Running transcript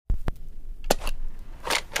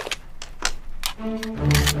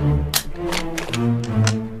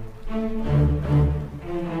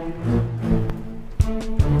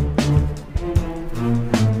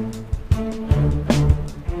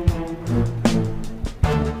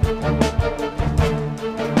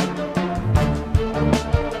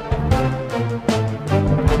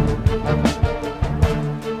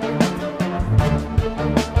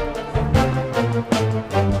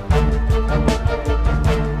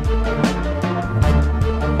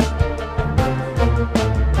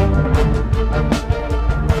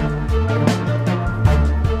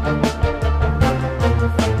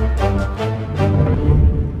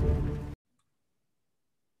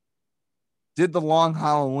Did the Long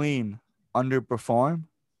Halloween underperform?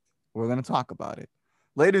 We're going to talk about it.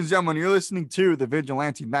 Ladies and gentlemen, you're listening to the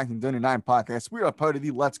Vigilante 1939 podcast. We are part of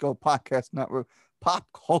the Let's Go Podcast Network. Pop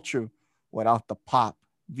culture without the pop.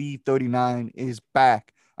 V39 is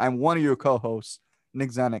back. I'm one of your co-hosts,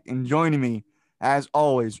 Nick Zanuck, and joining me, as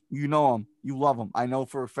always, you know them, you love them. I know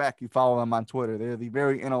for a fact you follow them on Twitter. They're the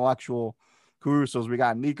very intellectual Carusos. We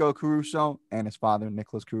got Nikko Caruso and his father,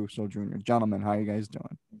 Nicholas Caruso Jr. Gentlemen, how are you guys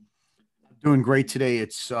doing? Doing great today.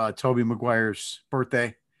 It's Tobey Maguire's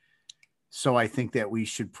birthday. So I think that we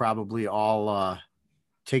should probably all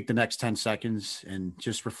take the next 10 seconds and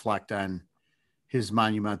just reflect on his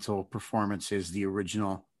monumental performance as the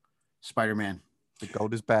original Spider-Man. The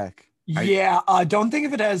goat is back. Yeah, don't think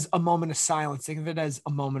of it as a moment of silence. Think of it as a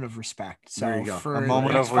moment of respect. So there you go. for a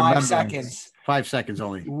moment of 5 seconds. 5 seconds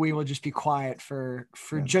only. We will just be quiet for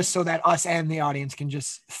just so that us and the audience can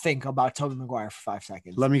just think about Tobey Maguire for 5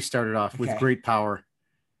 seconds. Let me start it off. Okay. With great power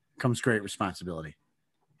comes great responsibility.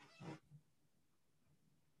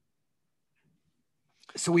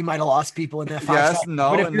 So we might have lost people in that 5 Yes, seconds. no,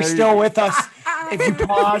 but if and you're there still you- with us, if you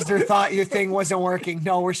paused or thought your thing wasn't working,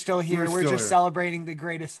 no, we're still here. We're still just here. celebrating the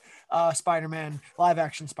greatest Spider-Man,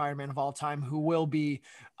 live-action Spider-Man of all time, who will be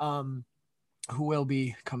coming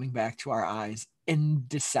back to our eyes in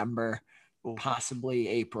December, possibly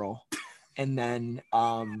April, and then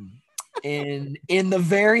in the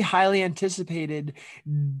very highly anticipated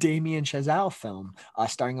Damien Chazelle film,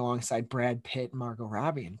 starring alongside Brad Pitt, Margot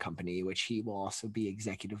Robbie and company, which he will also be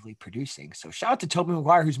executively producing. So shout out to Tobey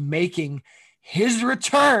Maguire, who's making his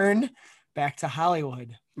return back to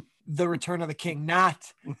Hollywood. The Return of the King,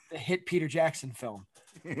 not the hit Peter Jackson film,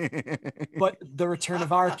 but the return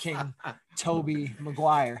of our king, Tobey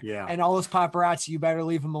Maguire. Yeah. And all those paparazzi, you better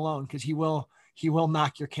leave him alone, because he will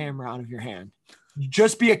knock your camera out of your hand.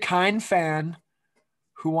 Just be a kind fan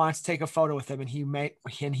who wants to take a photo with him, and he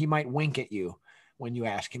might wink at you when you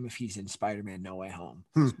ask him if he's in Spider-Man No Way Home.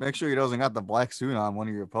 Just make sure he doesn't got the black suit on when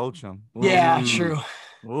you approach him. Yeah, true.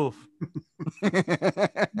 Oof.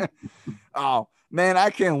 Oh, man,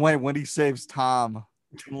 I can't wait when he saves Tom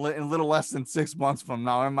in a little less than 6 months from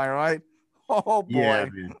now. Am I right? Oh, boy. Yeah,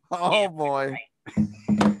 man. Oh, boy.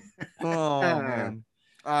 Oh, man.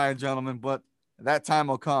 All right, gentlemen, but that time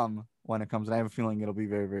will come when it comes, and I have a feeling it'll be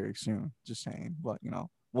very, very soon. Just saying. But,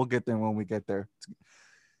 we'll get there when we get there.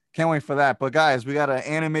 Can't wait for that. But, guys, we got an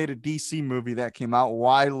animated DC movie that came out,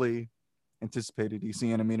 widely anticipated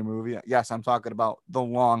DC animated movie. Yes, I'm talking about The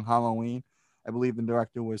Long Halloween. I believe the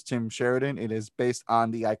director was Tim Sheridan. It is based on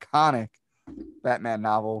the iconic Batman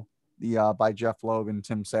novel, by Jeff Loeb and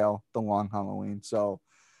Tim Sale, The Long Halloween. So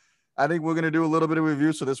I think we're going to do a little bit of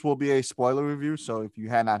review. So this will be a spoiler review. So if you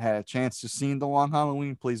had not had a chance to see The Long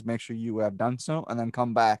Halloween, please make sure you have done so, and then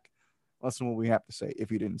come back, listen to what we have to say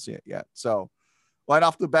if you didn't see it yet. So right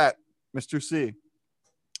off the bat, Mr. C,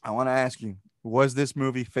 I want to ask you, was this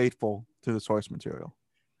movie faithful to the source material?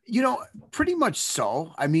 Pretty much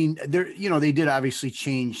so. I mean, they did obviously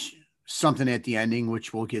change something at the ending,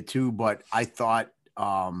 which we'll get to, but I thought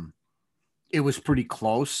it was pretty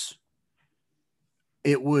close.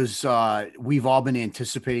 It was, we've all been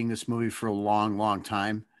anticipating this movie for a long, long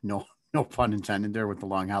time. No pun intended there with The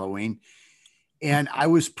Long Halloween. And I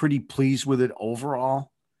was pretty pleased with it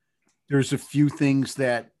overall. There's a few things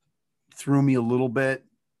that threw me a little bit,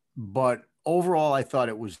 but overall I thought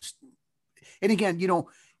it was, and again,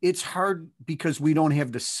 it's hard because we don't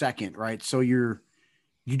have the second, right? So you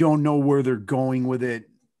don't know where they're going with it.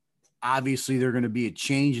 Obviously they're going to be a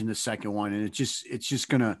change in the second one. And it's just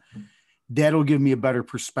going to, that'll give me a better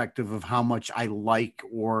perspective of how much I like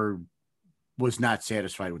or was not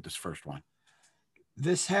satisfied with this first one.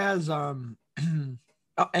 This has, and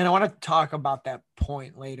I want to talk about that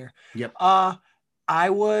point later. Yep.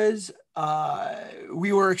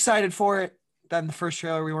 We were excited for it. Then the first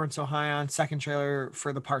trailer we weren't so high on. Second trailer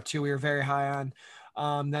for the part 2 we were very high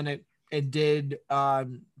on. Then it did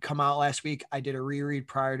come out last week. I did a reread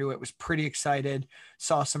prior to it. Was pretty excited.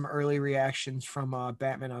 Saw some early reactions from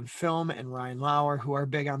Batman on Film and Ryan Lauer, who are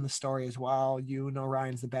big on the story as well. You know,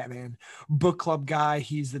 Ryan's the Batman book club guy.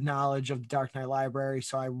 He's the knowledge of the Dark Knight library.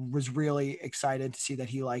 So I was really excited to see that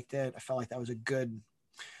he liked it. I felt like that was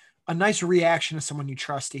a nice reaction to someone you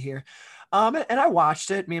trust to hear. And I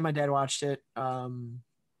watched it. Me and my dad watched it.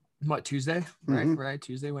 Tuesday, right? Mm-hmm. Right.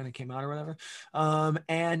 Tuesday when it came out or whatever.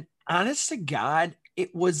 And honest to God,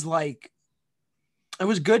 it was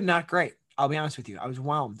good, not great. I'll be honest with you. I was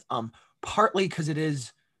whelmed. Partly because it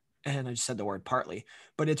is, and I just said the word partly,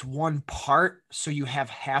 but it's one part. So you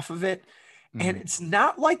have half of it. And it's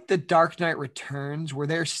not like the Dark Knight Returns where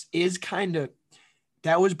there is kind of,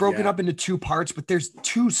 that was broken up into two parts, but there's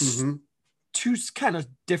two kind of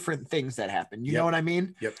different things that happen. You know what I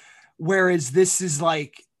mean? Yep. Whereas this is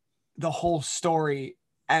like the whole story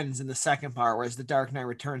ends in the second part, whereas the Dark Knight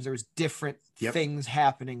Returns, there was different things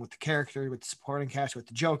happening with the character, with the supporting cast, with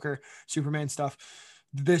the Joker, Superman stuff.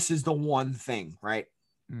 This is the one thing, right?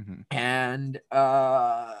 And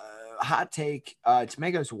hot take, to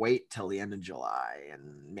make us wait till the end of July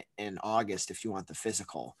and in August if you want the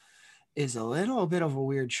physical is a little bit of a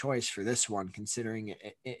weird choice for this one, considering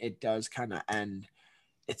it does kind of end.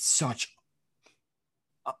 It's such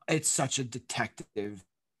a detective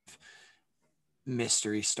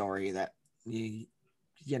mystery story that you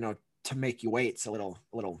know, to make you wait, it's a little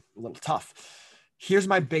tough. Here's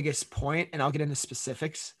my biggest point, and I'll get into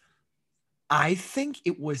specifics. I think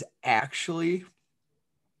it was actually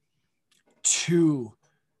too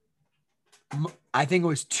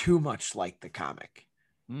much like the comic.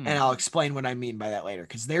 And I'll explain what I mean by that later,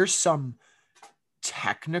 because there's some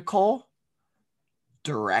technical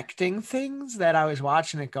directing things that I was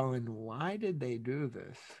watching it going, why did they do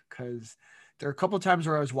this? Because there are a couple of times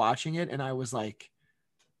where I was watching it and I was like,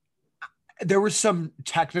 there were some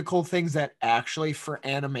technical things that actually for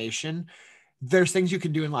animation, there's things you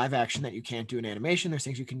can do in live action that you can't do in animation. There's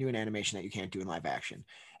things you can do in animation that you can't do in live action.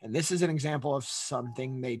 And this is an example of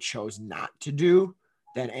something they chose not to do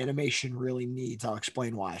that animation really needs. I'll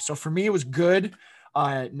explain why. So for me, it was good,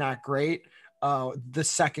 not great. The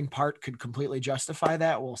second part could completely justify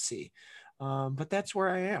that. We'll see. But that's where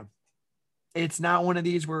I am. It's not one of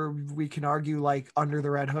these where we can argue like Under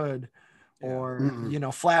the Red Hood or, you know,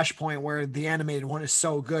 Flashpoint, where the animated one is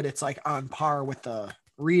so good. It's like on par with the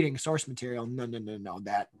reading source material. No.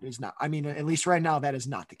 That is not, I mean, at least right now, that is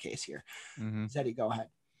not the case here. Zeddy, go ahead.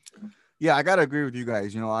 Yeah, I got to agree with you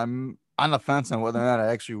guys. You know, I'm on the fence on whether or not I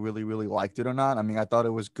actually really, really liked it or not. I mean, I thought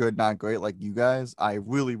it was good, not great like you guys. I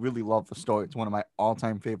really, really love the story. It's one of my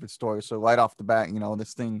all-time favorite stories. So right off the bat, you know,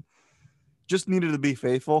 this thing just needed to be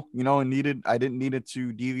faithful, you know, and I didn't need it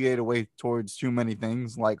to deviate away towards too many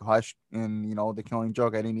things like Hush and, you know, The Killing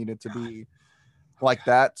Joke. I didn't need it to be like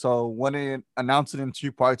that. So when it announced it in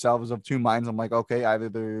two parts, I was of two minds. I'm like, okay, either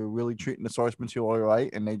they're really treating the source material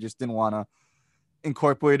right and they just didn't want to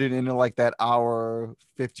incorporate it into like that hour,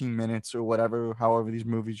 15 minutes or whatever, however these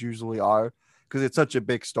movies usually are, because it's such a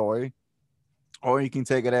big story. Or you can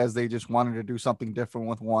take it as they just wanted to do something different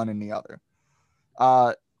with one and the other.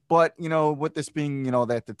 But, you know, with this being, you know,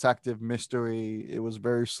 that detective mystery, it was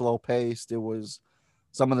very slow paced. It was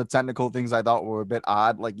some of the technical things I thought were a bit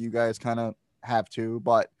odd, like you guys kind of have too.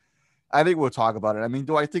 But I think we'll talk about it. I mean,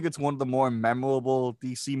 do I think it's one of the more memorable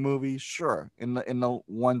DC movies? Sure. In the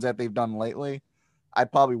ones that they've done lately,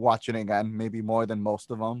 I'd probably watch it again, maybe more than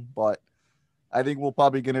most of them. But I think we'll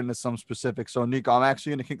probably get into some specifics. So, Nico, I'm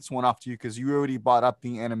actually going to kick this one off to you because you already brought up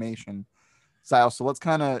the animation style. So let's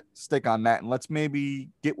kind of stick on that and let's maybe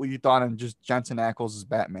get what you thought on just Jensen Ackles'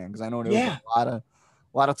 Batman, because I know there was a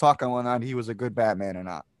lot of talk on whether or not he was a good Batman or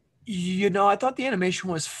not. You know, I thought the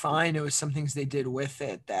animation was fine. It was some things they did with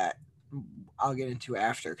it that I'll get into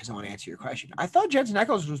after because I want to answer your question. I thought Jensen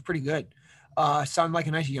Ackles was pretty good. Sounded like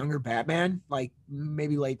a nice younger Batman, like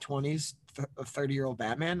maybe late 20s, a 30-year-old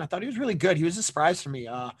Batman. I thought he was really good. He was a surprise for me.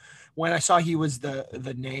 When I saw he was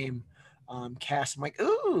the name cast, I'm like,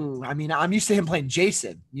 ooh. I mean, I'm used to him playing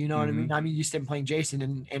Jason. You know what I mean? I'm used to him playing Jason,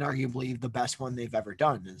 and arguably the best one they've ever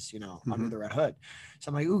done is, you know, Under the Red Hood. So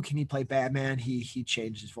I'm like, ooh, can he play Batman? He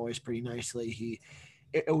changed his voice pretty nicely.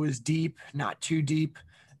 It was deep, not too deep.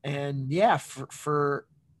 And yeah, for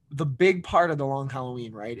the big part of The Long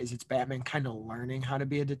Halloween, right, is it's Batman kind of learning how to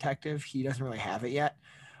be a detective. He doesn't really have it yet.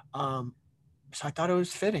 So I thought it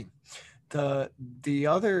was fitting. The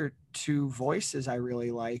other two voices I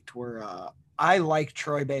really liked were I like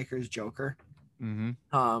Troy Baker's Joker. I'm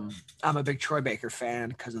a big Troy Baker fan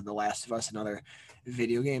because of The Last of Us and other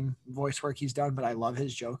video game voice work he's done, but I love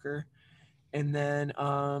his Joker. And then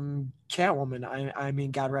Catwoman, I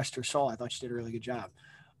mean, God rest her soul. I thought she did a really good job.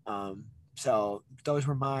 So those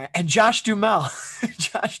were and Josh Duhamel.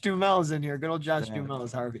 Josh Duhamel is in here. Good old Josh Duhamel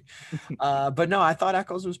is Harvey. But no, I thought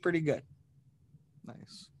Eccles was pretty good.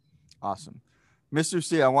 Nice. Awesome. Mr.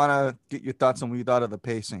 C, I want to get your thoughts on what you thought of the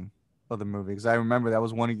pacing of the movie, because I remember that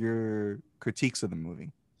was one of your critiques of the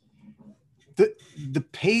movie. The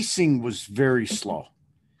pacing was very slow,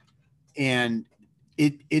 and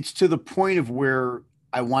it's to the point of where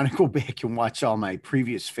I want to go back and watch all my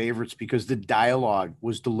previous favorites, because the dialogue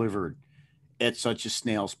was delivered at such a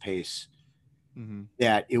snail's pace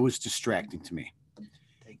that it was distracting to me.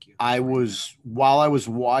 Thank you. While I was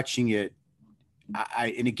watching it,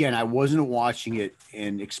 and again, I wasn't watching it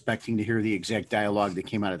and expecting to hear the exact dialogue that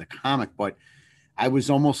came out of the comic, but I was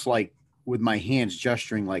almost like with my hands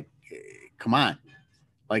gesturing, like, come on,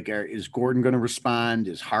 like, is Gordon going to respond?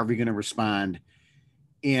 Is Harvey going to respond?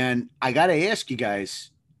 And I got to ask you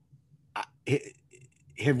guys,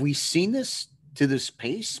 have we seen this to this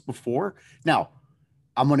pace before? Now,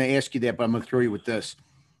 I'm going to ask you that, but I'm going to throw you with this.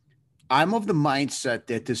 I'm of the mindset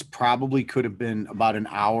that this probably could have been about an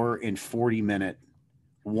hour and 40-minute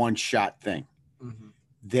one-shot thing.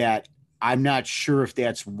 That I'm not sure if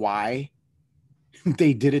that's why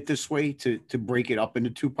they did it this way, to break it up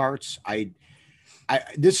into two parts.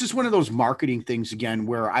 This is one of those marketing things again,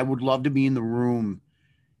 where I would love to be in the room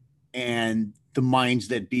and the minds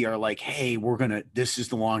that be are like, hey, this is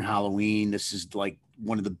the Long Halloween. This is like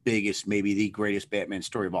one of the biggest, maybe the greatest Batman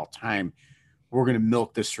story of all time. We're going to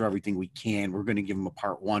milk this for everything we can. We're going to give them a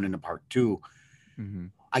part 1 and a part 2.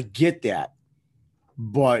 I get that,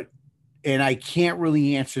 and I can't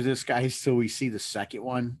really answer this, guys, till we see the second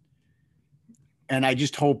one. And I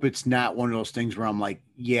just hope it's not one of those things where I'm like,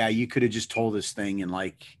 yeah, you could have just told this thing in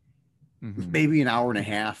like maybe an hour and a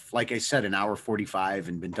half, like I said, an hour 45,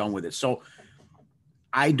 and been done with it. So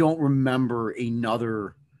I don't remember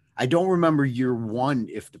year one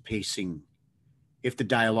if the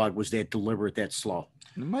dialogue was that deliberate, that slow.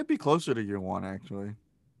 It might be closer to year one, actually.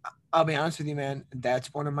 I'll be honest with you, man.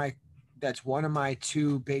 That's one of my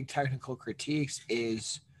two big technical critiques,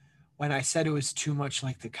 is when I said it was too much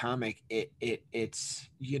like the comic. It's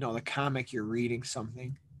the comic, you're reading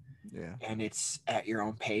something, and it's at your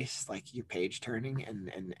own pace, like you're page turning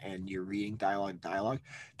and you're reading dialogue.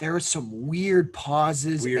 There are some weird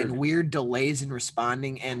pauses and weird delays in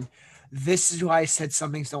responding, and this is why I said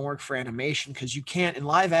some things don't work for animation, because you can't, in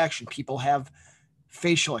live action, people have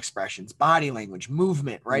facial expressions, body language,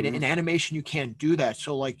 movement, right? In animation, you can't do that.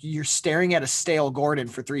 So like you're staring at a stale Gordon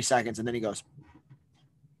for 3 seconds, and then he goes,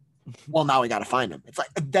 well, now we got to find him. It's like,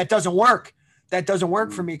 that doesn't work. That doesn't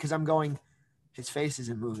work for me, because I'm going, his face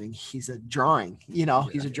isn't moving. He's a drawing,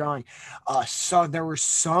 he's a drawing. So there were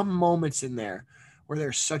some moments in there where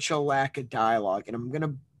there's such a lack of dialogue, and I'm going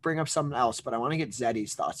to bring up something else, but I want to get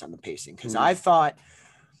Zeddy's thoughts on the pacing, because I thought,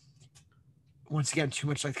 once again, too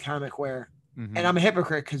much like the comic, where, and I'm a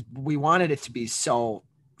hypocrite because we wanted it to be so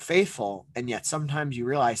faithful, and yet sometimes you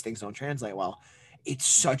realize things don't translate well. It's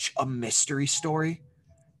such a mystery story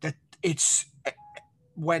that it's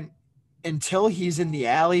until he's in the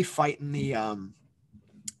alley fighting the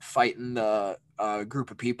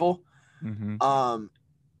group of people,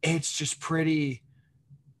 it's just pretty,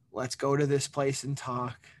 let's go to this place and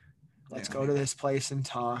talk. Let's go to this place and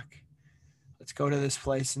talk. Let's go to this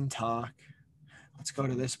place and talk. Let's go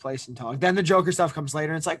to this place and talk. Then the Joker stuff comes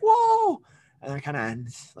later, and it's like, whoa, and then it kind of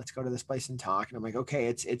ends. Let's go to this place and talk. And I'm like, okay,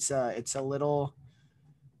 it's a little,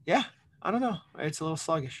 I don't know, it's a little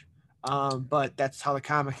sluggish, but that's how the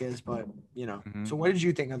comic is. But so what did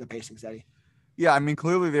you think of the pacing, Zeddy? Yeah, I mean,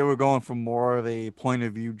 clearly they were going for more of a point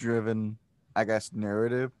of view driven, I guess,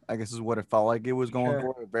 narrative, I guess is what it felt like it was going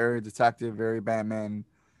for. Very detective, very Batman,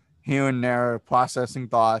 here and there, processing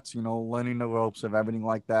thoughts, learning the ropes of everything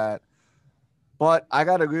like that. But I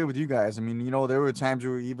got to agree with you guys. I mean, there were times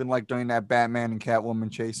where even like during that Batman and Catwoman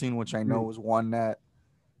chasing, which I know is one that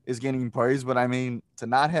is getting praised, but I mean, to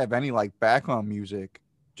not have any like background music,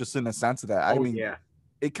 just in the sense of that,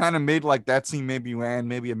 it kind of made like that scene maybe ran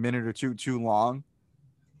maybe a minute or two too long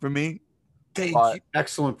for me. Thank you.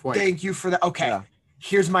 Excellent point. Thank you for that. Okay. Yeah.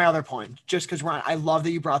 Here's my other point. Just because I love that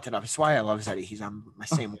you brought that up. That's why I love Zeddy. He's on my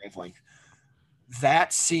same wavelength.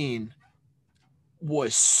 That scene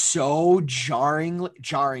was so jarring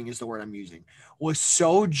is the word I'm using, was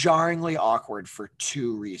so jarringly awkward for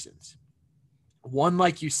 2 reasons. One,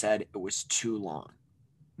 like you said, it was too long.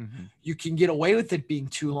 You can get away with it being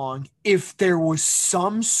too long if there was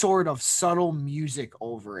some sort of subtle music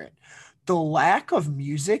over it. The lack of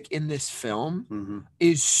music in this film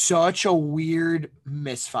is such a weird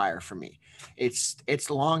misfire for me. It's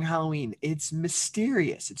Long Halloween. It's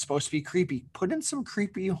mysterious. It's supposed to be creepy. Put in some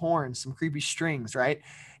creepy horns, some creepy strings, right?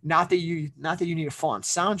 not that you need a full-on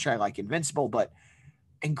soundtrack like Invincible, but,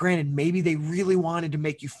 and granted, maybe they really wanted to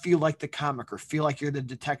make you feel like the comic or feel like you're the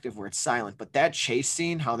detective where it's silent. But that chase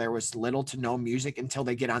scene, how there was little to no music until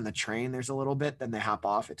they get on the train, there's a little bit, then they hop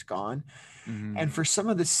off, it's gone. Mhm. And for some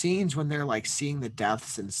of the scenes when they're like seeing the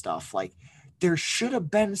deaths and stuff, like there should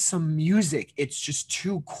have been some music. It's just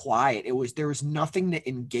too quiet. There was nothing to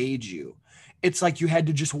engage you. It's like you had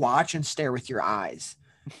to just watch and stare with your eyes.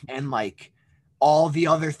 And like all the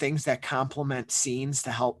other things that complement scenes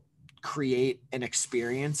to help create an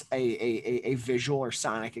experience, a visual or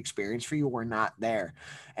sonic experience for you were not there.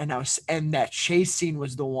 And that chase scene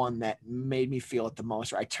was the one that made me feel it the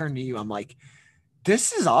most. I turned to you, I'm like,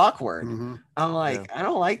 this is awkward. Mm-hmm. I'm like, I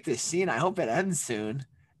don't like this scene. I hope it ends soon.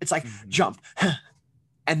 It's like, jump.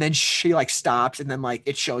 And then she like stops, and then like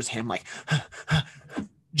it shows him like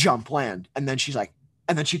jump, land. And then she's like,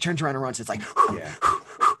 and then she turns around and runs. It's like,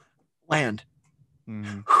 land.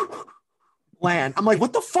 Land. I'm like,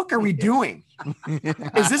 what the fuck are we doing?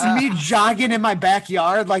 Is this me jogging in my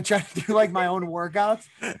backyard, like trying to do like my own workouts?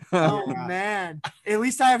 Oh man. At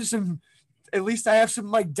least I have some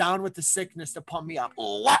like down with the sickness to pump me up.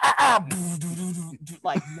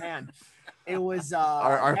 Like, man, it was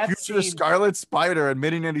our future scene, Scarlet Spider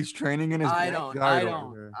admitting that he's training in his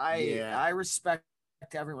backyard. I respect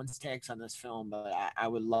everyone's takes on this film, but I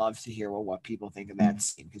would love to hear what people think of that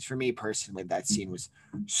scene, because for me personally, that scene was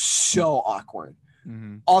so awkward.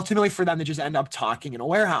 Ultimately, for them to just end up talking in a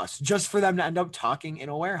warehouse, you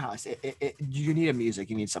need a music,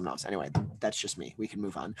 you need something else. Anyway, that's just me. We can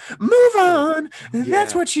move on.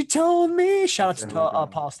 That's what you told me. Shout out to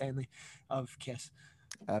Paul Stanley of Kiss.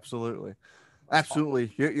 Absolutely.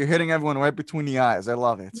 You're hitting everyone right between the eyes. I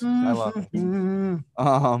love it. So Mr.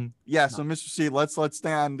 C, let's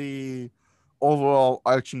stay on the overall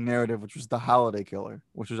arching narrative, which was the holiday killer,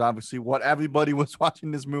 which was obviously what everybody was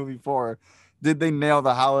watching this movie for. Did they nail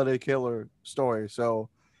the holiday killer story? So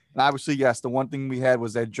obviously, yes, the one thing we had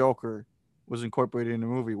was that Joker was incorporated in the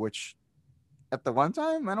movie, which at the one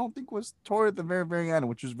time I don't think was toward the very, very end,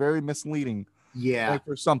 which was very misleading. Yeah, like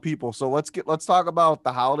for some people. So let's talk about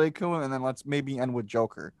the holiday killer, and then let's maybe end with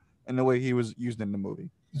Joker and the way he was used in the movie.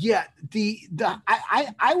 Yeah,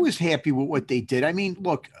 I was happy with what they did. I mean,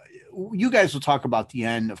 look, you guys will talk about the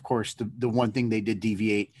end, of course. The one thing they did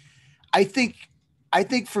deviate. I think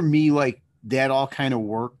for me, like that all kind of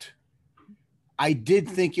worked. I did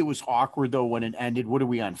think it was awkward though when it ended. What are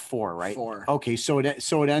we on, 4, right? 4. Okay, so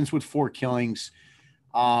it ends with 4 killings.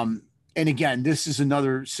 And again, this is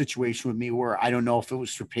another situation with me where I don't know if it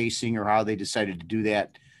was for pacing or how they decided to do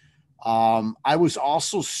that. I was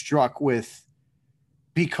also struck with,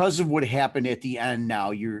 because of what happened at the end.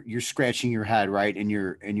 Now you're scratching your head, right? And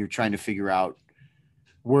you're trying to figure out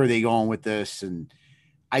where are they going with this. And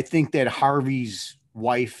I think that Harvey's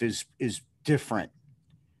wife is different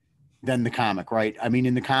than the comic, right? I mean,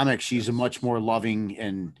 in the comic, she's a much more loving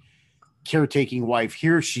and caretaking wife.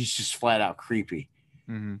 Here, she's just flat out creepy.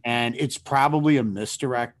 And it's probably a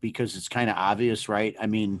misdirect because it's kind of obvious, right? I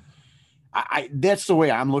mean, I that's the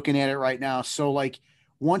way I'm looking at it right now. So, like,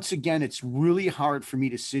 once again, it's really hard for me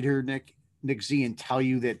to sit here, Nick Z, and tell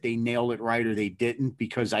you that they nailed it right or they didn't,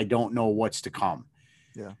 because I don't know what's to come.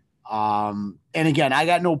 Yeah. And again, I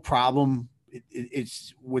got no problem.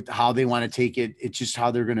 It's with how they want to take it. It's just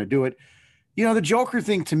how they're going to do it. You know, the Joker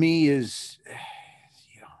thing to me is,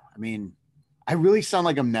 I mean, I really sound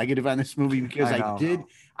like I'm negative on this movie because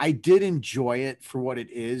I did enjoy it for what it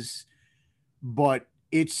is, but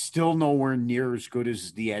it's still nowhere near as good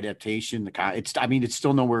as the adaptation. It's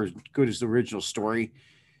still nowhere as good as the original story.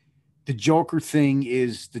 The Joker thing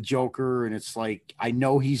is the Joker, and it's like, I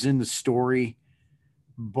know he's in the story,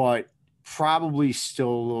 but probably still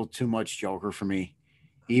a little too much Joker for me,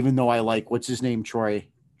 even though I like, what's his name? Troy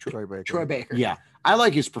Baker. Yeah. I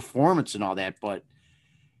like his performance and all that, but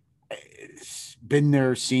been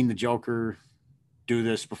there, seen the Joker do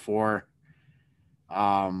this before.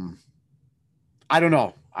 I don't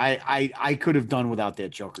know. I could have done without that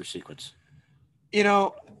Joker sequence. You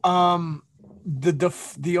know,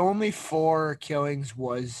 the only 4 killings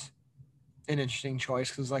was an interesting choice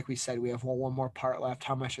because, like we said, we have one more part left.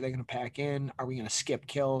 How much are they going to pack in? Are we going to skip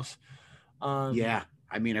kills? Yeah,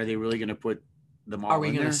 I mean, are they really going to put them all? Are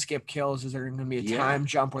we going to skip kills? Is there going to be a time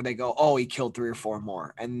jump where they go, oh, he killed 3 or 4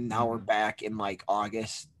 more, and now we're back in like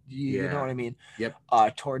August? You know what I mean? Yep.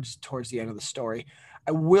 Towards the end of the story,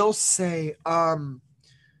 I will say,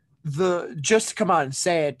 just to come out and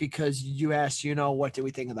say it because you asked, what do we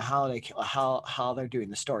think of the holiday killer? How they're doing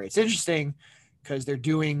the story? It's interesting because they're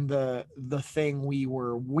doing the thing we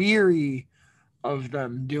were weary of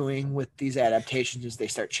them doing with these adaptations is they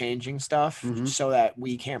start changing stuff Mhm. so that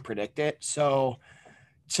we can't predict it. So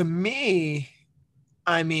to me,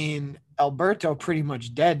 I mean, Alberto pretty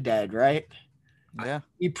much dead, right? Yeah.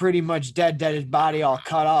 He pretty much dead, his body all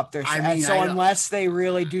cut up. There's, I mean, so I- unless they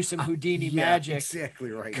really do some Houdini Yeah, magic,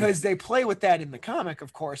 exactly right. because they play with that in the comic,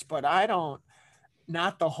 of course, but I don't,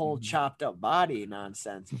 not the whole chopped up body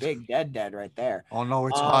nonsense. Big dead right there. Oh no,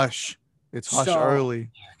 it's Hush. It's Hush so- early.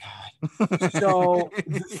 So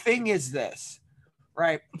the thing is this,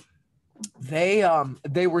 right? They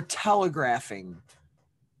were telegraphing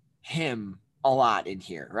him a lot in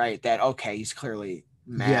here, right? That okay, he's clearly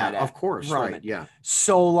mad at of course, Roman. right? Yeah.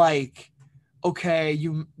 So like, okay,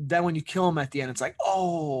 then when you kill him at the end, it's like,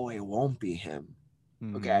 oh, it won't be him.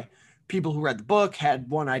 Mhm. Okay. People who read the book had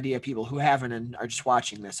one idea. People who haven't and are just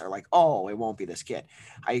watching this are like, oh, it won't be this kid.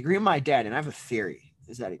 I agree with my dad, and I have a theory.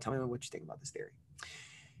 Zeddy, tell me what you think about this theory.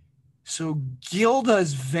 So Gilda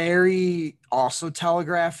is very also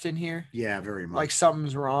telegraphed in here. Yeah, very much. Like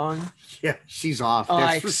something's wrong. Yeah, she's off.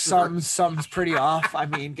 Like something's pretty off. I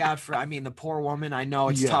mean, the poor woman. I know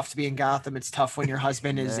it's tough to be in Gotham. It's tough when your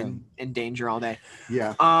husband is in danger all day.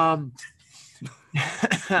 Yeah. But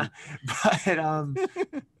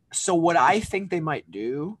so what I think they might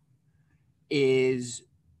do is,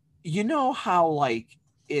 you know how like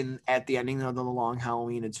at the ending of the Long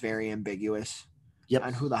Halloween, it's very ambiguous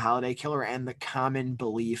on who the holiday killer, and the common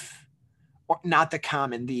belief, or not the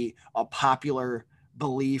common, a popular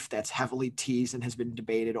belief that's heavily teased and has been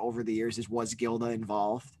debated over the years is, was Gilda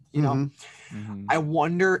involved? You know, I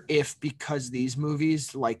wonder if, because these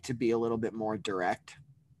movies like to be a little bit more direct,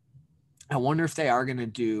 I wonder if they are going to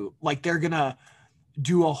do, like, they're going to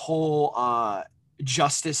do a whole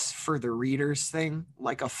justice for the readers thing,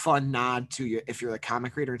 like a fun nod to you if you're the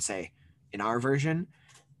comic reader, and say, in our version,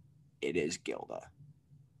 it is Gilda.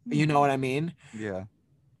 You know what I mean? Yeah.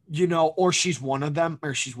 You know, or she's one of them,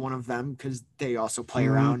 because they also play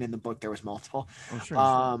around in the book. There was multiple. Oh,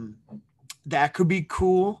 sure. That could be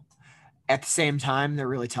cool. At the same time, they're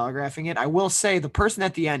really telegraphing it. I will say the person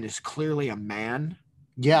at the end is clearly a man.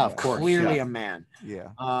 Yeah, of course. Clearly a man. Yeah.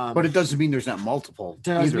 But it doesn't mean there's not multiple.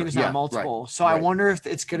 Doesn't mean there's not multiple. Right, so I wonder if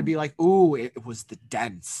it's going to be like, ooh, it was the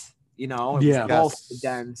dents. You know, it was both the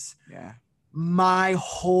dents. Yeah. My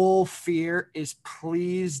whole fear is,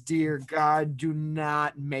 please, dear God, do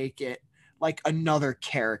not make it like another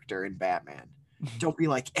character in Batman. Don't be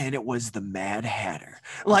like, and it was the Mad Hatter.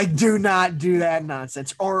 Like, do not do that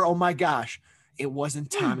nonsense. Or, oh my gosh, it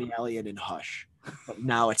wasn't Tommy Elliott in Hush, but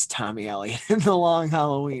now it's Tommy Elliott in The Long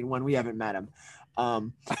Halloween when we haven't met him.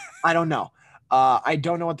 I don't know. I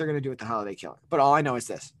don't know what they're going to do with the Holiday Killer, but all I know is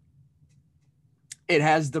this. It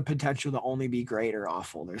has the potential to only be great or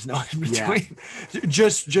awful. There's no in between.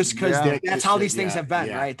 Just because that's how these things have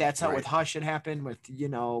been, right? That's how with Hush it happened,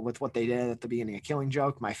 with what they did at the beginning of Killing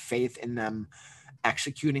Joke. My faith in them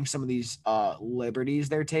executing some of these liberties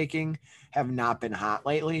they're taking have not been hot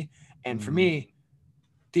lately. And for me,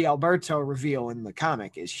 the Alberto reveal in the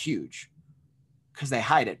comic is huge because they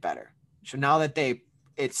hide it better. So now that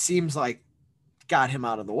it seems like got him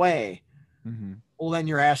out of the way, well, then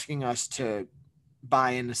you're asking us to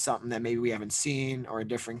buy into something that maybe we haven't seen, or a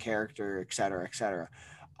different character, et cetera, et cetera.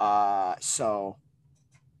 So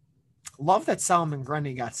love that Solomon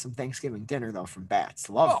Grundy got some Thanksgiving dinner though from Bats.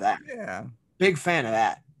 Love that. Yeah. Big fan of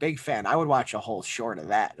that. Big fan. I would watch a whole short of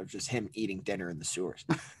that, of just him eating dinner in the sewers.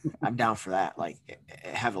 I'm down for that, like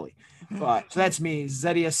heavily. But so that's me,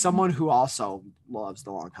 Zeddy, as someone who also loves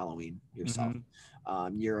The Long Halloween yourself.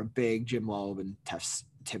 You're a big Jim Loeb and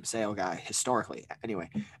Tim Sale guy historically. Anyway,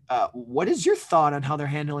 what is your thought on how they're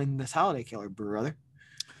handling this holiday killer, brother?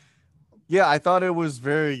 Yeah, I thought it was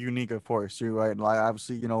very unique, of course. You're right. Like,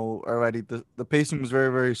 obviously, already the pacing was very,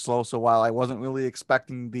 very slow. So while I wasn't really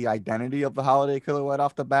expecting the identity of the holiday killer right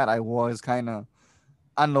off the bat, I was kind of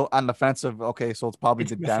on the fence of, okay, so it's probably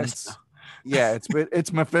the dents. Yeah,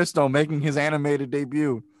 it's Mephisto making his animated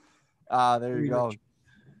debut. There you go.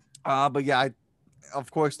 But yeah, of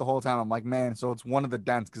course, the whole time I'm like, man, so it's one of the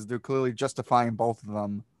dents, because they're clearly justifying both of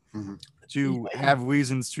them to have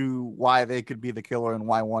reasons to why they could be the killer and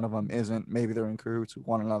why one of them isn't. Maybe they're in cahoots with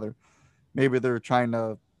one another. Maybe they're trying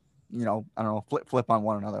to, I don't know, flip on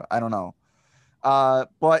one another. I don't know.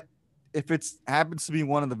 But if it happens to be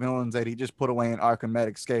one of the villains that he just put away in Arkham Med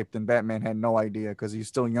escaped and Batman had no idea because he's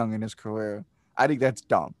still young in his career, I think that's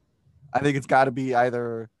dumb. I think it's got to be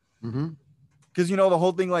either... Because, the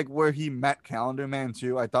whole thing, like, where he met Calendar Man,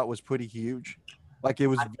 too, I thought was pretty huge. Like, it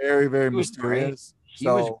was very, very mysterious.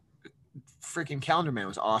 Freaking Calendar Man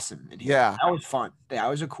was awesome. Yeah. That was fun. That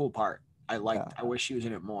was a cool part. I wish he was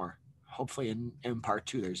in it more. hopefully in part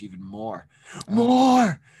 2, there's even more.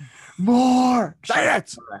 Say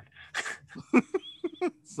it.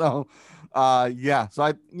 So, yeah. So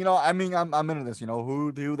I mean, I'm into this.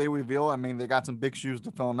 Who do they reveal? I mean, they got some big shoes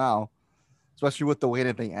to fill now, especially with the way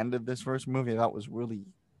that they ended this first movie. That was really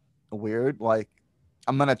weird. Like,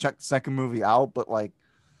 I'm gonna check the second movie out, but like,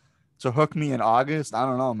 to hook me in August, I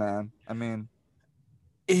don't know, man. I mean,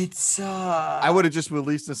 it's I would have just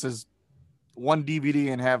released this as one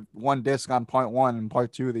DVD and have one disc on part 1 and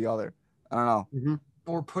part 2 the other. I don't know. Mm-hmm.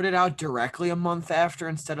 Or put it out directly a month after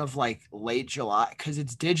instead of like late July, because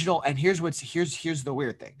it's digital. And here's the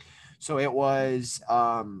weird thing. So it was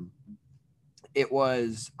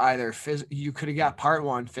either you could have got part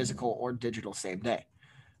 1 physical or digital same day.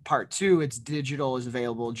 Part 2, it's digital, is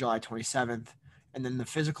available July 27th, and then the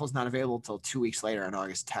physical is not available until 2 weeks later on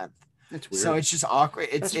August 10th. That's weird. So it's just awkward.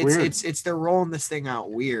 It's they're rolling this thing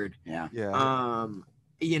out weird. Yeah.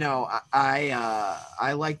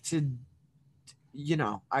 I like to,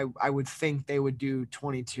 I would think they would do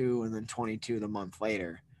 22 and then 22 the month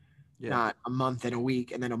later, not a month and a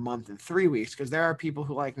week and then a month and 3 weeks. Because there are people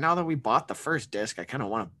who, like, now that we bought the first disc, I kind of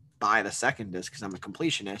want to buy the second disc because I'm a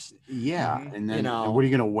completionist. Yeah. And then what are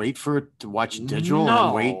you going to wait for it to watch digital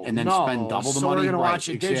and wait and then spend double the so money? We're going to watch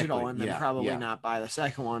it digital and then probably not buy the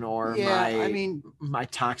second one, or my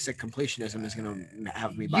toxic completionism is going to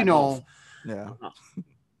have me buy both. Yeah.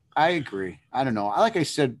 I agree. I don't know. Like I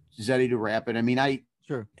said, Zeddy, to wrap it, I mean,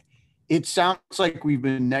 sure. It sounds like we've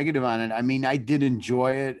been negative on it. I mean, I did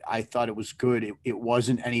enjoy it. I thought it was good. It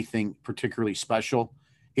wasn't anything particularly special.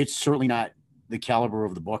 It's certainly not the caliber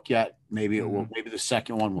of the book yet. Maybe it will. Maybe the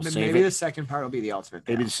second one will save it. Maybe the second part will be the ultimate.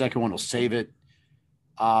 Maybe the second one will save it.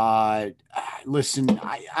 Listen,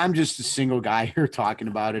 I'm just a single guy here talking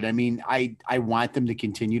about it. I mean, I want them to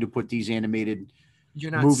continue to put these animated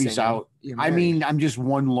movies out. I mean, I'm just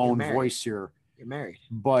one lone voice here. You're married,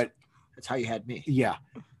 but that's how you had me. Yeah.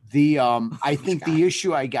 I think the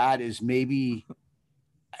issue I got is maybe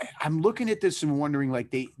I'm looking at this and wondering,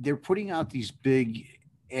 like, they're putting out these big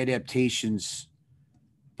adaptations,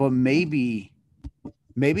 but maybe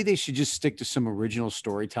they should just stick to some original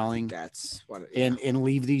storytelling. That's what and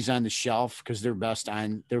leave these on the shelf because they're best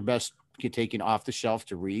get taken off the shelf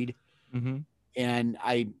to read. Mm-hmm. And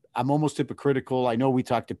I'm almost hypocritical. I know we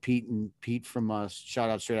talked to Pete from Shout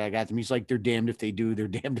Out Straight. I got them. He's like, they're damned if they do, they're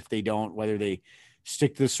damned if they don't, whether they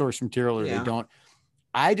stick to the source material or they don't.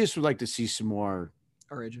 I just would like to see some more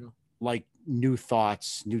original, like new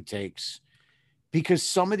thoughts, new takes, because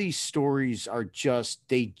some of these stories are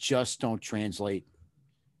they just don't translate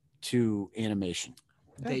to animation.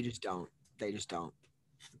 They just don't.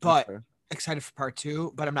 But excited for part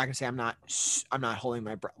 2, but I'm not gonna say I'm not holding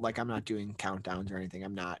my breath. Like, I'm not doing countdowns or anything.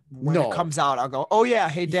 I'm not. When it comes out, I'll go, oh yeah,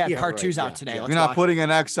 hey Dad, part 2's out today. You're not putting an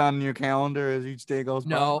X on your calendar as each day goes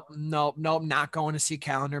by? No, not going to see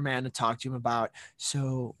Calendar Man to talk to him about.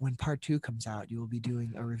 So when part 2 comes out, you will be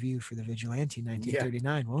doing a review for the Vigilante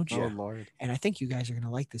 1939, won't you? Oh Lord. And I think you guys are gonna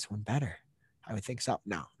like this one better. I would think so.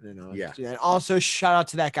 No. Yeah. And also, shout out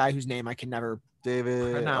to that guy whose name I can never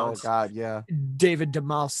David. pronounce. Oh God, yeah. David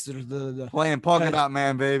DeMals, the playing Polka Dot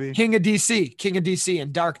Man, baby. King of DC,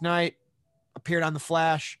 and Dark Knight, appeared on The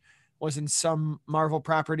Flash, was in some Marvel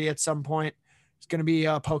property at some point. It's gonna be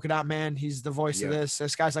Polka Dot Man. He's the voice of this.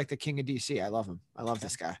 This guy's like the King of DC. I love him. I love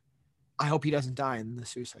this guy. I hope he doesn't die in the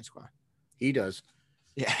Suicide Squad. He does.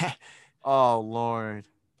 Yeah. Oh Lord.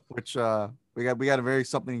 Which we got a very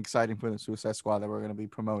something exciting for the Suicide Squad that we're going to be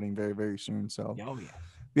promoting very, very soon. So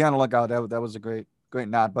be on the lookout. That was a great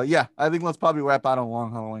nod. But yeah, I think let's probably wrap out on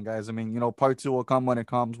Long Halloween, guys. I mean, part 2 will come when it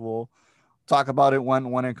comes. We'll talk about it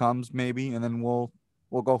when it comes, maybe, and then we'll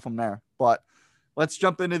go from there. But let's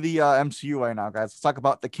jump into the MCU right now, guys. Let's talk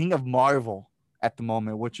about the King of Marvel at the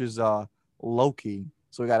moment, which is Loki.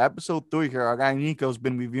 So we got episode 3 here. Our guy Nico's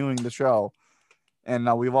been reviewing the show. And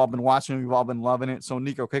we've all been watching it. We've all been loving it. So,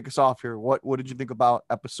 Nico, kick us off here. What did you think about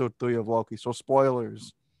episode 3 of Loki? So,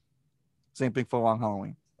 spoilers. Same thing for Long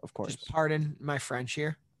Halloween, of course. Just pardon my French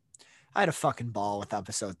here. I had a fucking ball with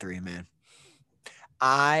episode 3, man.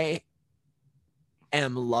 I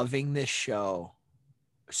am loving this show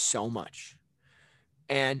so much.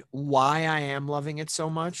 And why I am loving it so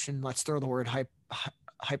much, and let's throw the word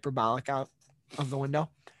hyperbolic out of the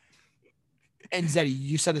window. And Zeddy,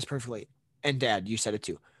 you said this perfectly. And Dad, you said it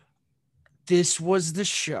too. This was the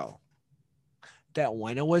show that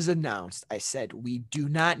when it was announced, I said, we do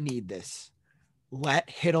not need this. Let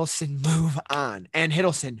Hiddleston move on. And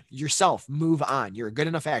Hiddleston, yourself, move on. You're a good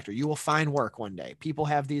enough actor. You will find work one day. People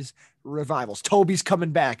have these revivals. Tobey's coming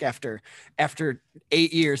back after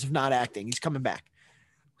 8 years of not acting. He's coming back.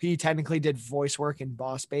 He technically did voice work in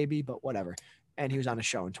Boss Baby, but whatever. And he was on a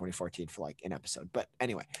show in 2014 for like an episode. But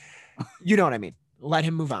anyway, you know what I mean. Let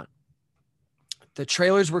him move on. The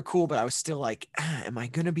trailers were cool, but I was still like, am I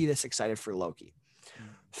going to be this excited for Loki?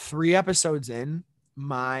 3 episodes in,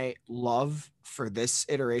 my love for this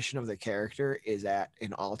iteration of the character is at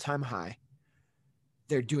an all-time high.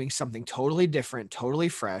 They're doing something totally different, totally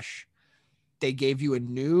fresh. They gave you a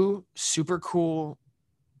new, super cool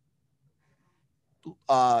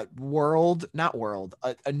a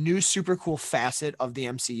new super cool facet of the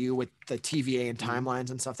MCU with the TVA and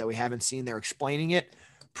timelines and stuff that we haven't seen. They're explaining it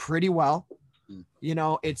pretty well. You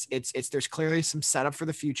know, it's there's clearly some setup for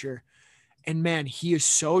the future. And man, he is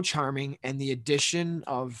so charming. And the addition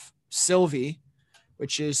of Sylvie,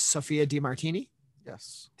 which is Sophia DiMartini.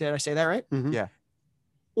 Yes. Did I say that right? Mm-hmm. Yeah.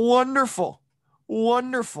 Wonderful.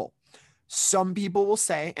 Some people will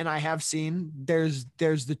say, and I have seen, there's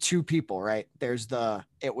the two people, right? There's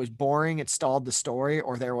it was boring, it stalled the story,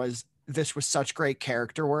 or this was such great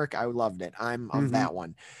character work. I loved it. I'm of that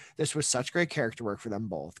one. This was such great character work for them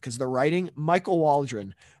both. Because the writing, Michael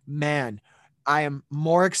Waldron, man, I am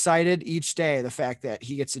more excited each day the fact that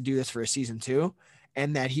he gets to do this for a season 2,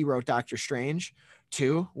 and that he wrote Doctor Strange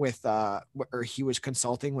too with or he was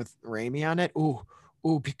consulting with Raimi on it. Ooh,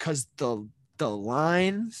 because the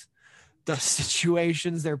lines, the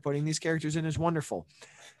situations they're putting these characters in is wonderful.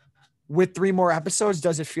 With 3 more episodes,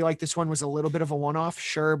 does it feel like this one was a little bit of a one-off?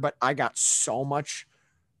 Sure, but I got so much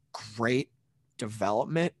great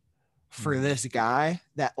development for this guy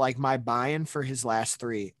that like my buy-in for his last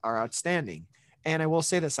 3 are outstanding. And I will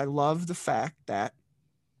say this, I love the fact that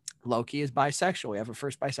Loki is bisexual. We have a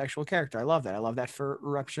first bisexual character. I love that. I love that for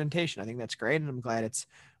representation. I think that's great. And I'm glad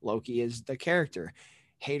Loki is the character.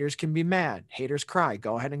 Haters can be mad. Haters cry.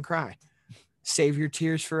 Go ahead and cry. Save your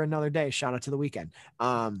tears for another day. Shout out to the weekend.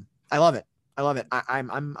 I love it.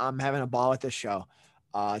 I'm having a ball with this show.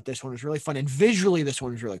 This one was really fun, and visually, this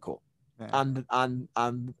one was really cool. Yeah. On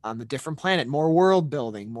the different planet, more world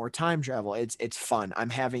building, more time travel. It's fun.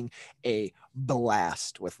 I'm having a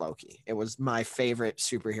blast with Loki. It was my favorite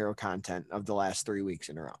superhero content of the last 3 weeks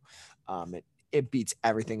in a row. It beats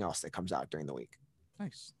everything else that comes out during the week.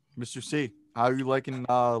 Nice, Mr. C. How are you liking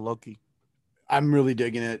Loki? I'm really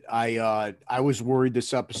digging it. I was worried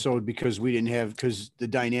this episode because the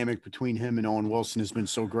dynamic between him and Owen Wilson has been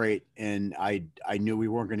so great, and I knew we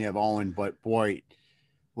weren't going to have Owen, but boy,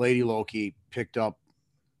 Lady Loki picked up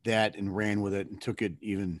that and ran with it and took it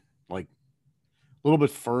even like a little bit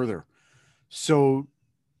further. So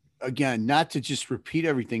again, not to just repeat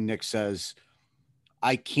everything Nick says,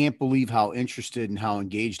 I can't believe how interested and how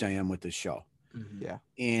engaged I am with this show. Mm-hmm. Yeah.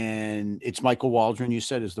 And it's Michael Waldron, you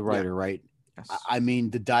said, is the writer, right? Yes. I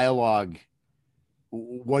mean, the dialogue,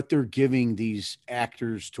 what they're giving these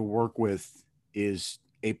actors to work with is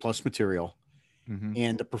A+ material. Mm-hmm.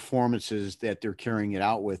 And the performances that they're carrying it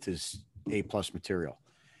out with is A+ material.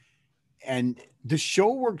 And the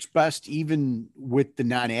show works best even with the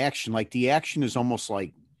non-action. Like the action is almost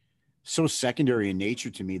like so secondary in nature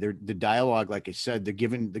to me. The dialogue, like I said, they're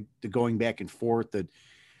giving the going back and forth, the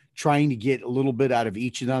trying to get a little bit out of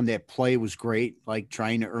each of them. That play was great, like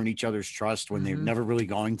trying to earn each other's trust when they're never really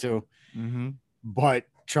going to. Mm-hmm. But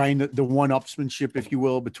trying the one-upsmanship, if you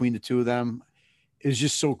will, between the two of them is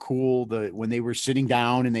just so cool. When they were sitting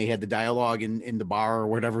down and they had the dialogue in the bar or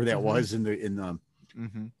whatever that was in the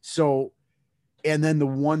so, and then the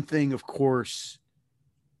one thing, of course,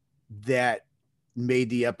 that made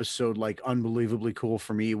the episode like unbelievably cool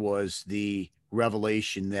for me was the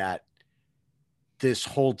revelation that this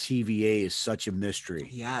whole TVA is such a mystery.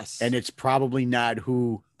 Yes. And it's probably not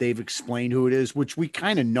who they've explained who it is, which we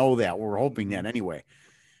kind of know that. We're hoping that anyway.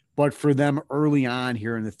 But for them early on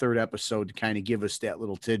here in the 3rd episode to kind of give us that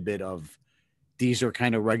little tidbit of these are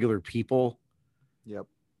kind of regular people. Yep.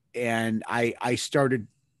 And I started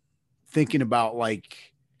thinking about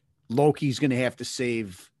like Loki's going to have to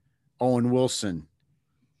save Owen Wilson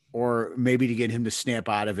or maybe to get him to snap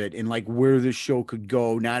out of it, and like where the show could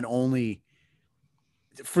go, not only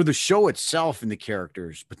for the show itself and the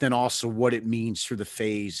characters, but then also what it means for the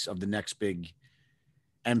phase of the next big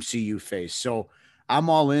MCU phase. So I'm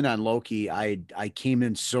all in on Loki. I came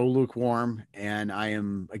in so lukewarm, and I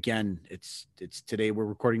am, again, it's today. We're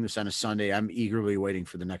recording this on a Sunday. I'm eagerly waiting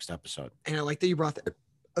for the next episode. And I like that you brought that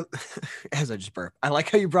as I just burp. I like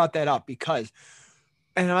how you brought that up because,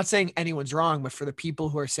 and I'm not saying anyone's wrong, but for the people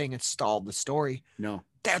who are saying it stalled the story, no,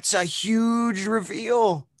 That's a huge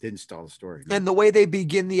reveal. Didn't stall the story. No. And the way they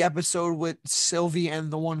begin the episode with Sylvie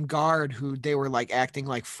and the one guard who they were like acting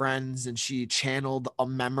like friends, and she channeled a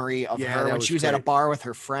memory of her when she was at a bar with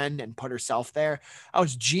her friend and put herself there. I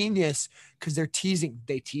was genius because they're teasing.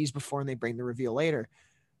 They tease before and they bring the reveal later.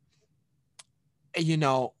 You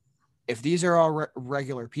know, if these are all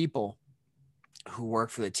regular people who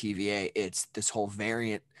work for the TVA, it's this whole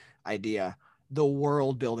variant idea, the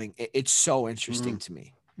world building. It's so interesting to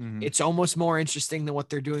me. Mm-hmm. It's almost more interesting than what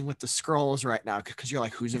they're doing with the scrolls right now, because you're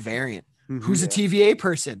like, who's a variant? Mm-hmm. Who's a TVA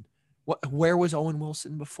person? Where was Owen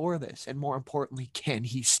Wilson before this? And more importantly, can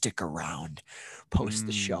he stick around post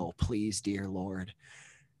the show? Please, dear Lord,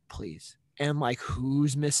 please. And like,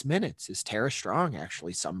 who's Miss Minutes? Is Tara Strong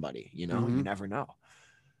actually somebody? You know, you never know.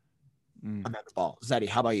 I'm at the ball. Zeddy,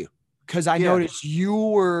 how about you? Because I noticed you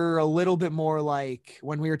were a little bit more like,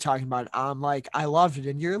 when we were talking about it, I'm like, I loved it.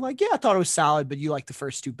 And you're like, yeah, I thought it was solid, but you like the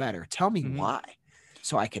first two better. Tell me why,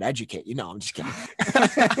 so I could educate you. No, I'm just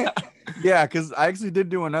kidding. Yeah, because I actually did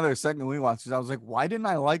do another second rewatch, because I was like, why didn't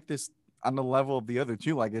I like this on the level of the other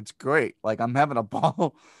two? Like, it's great. Like, I'm having a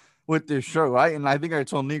ball with this show, right? And I think I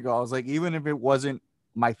told Nico, I was like, even if it wasn't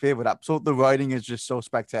my favorite episode, the writing is just so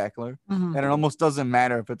spectacular. And it almost doesn't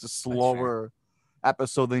matter if it's a slower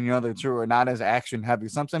episode than the other two, or not as action heavy.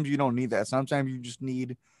 Sometimes you don't need that. Sometimes you just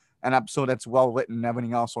need an episode that's well written, and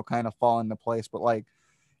everything else will kind of fall into place. But like,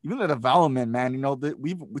 even the development, man, you know,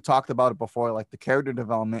 we talked about it before, like the character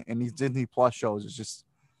development in these Disney Plus shows is just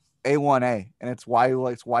A1A, and it's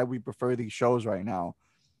why we prefer these shows right now.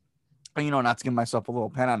 And, you know, not to give myself a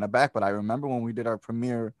little pat on the back, but I remember when we did our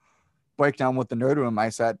premiere breakdown with the Nerd Room, I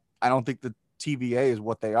said, I don't think the TVA is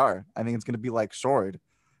what they are. I think it's going to be like Sword.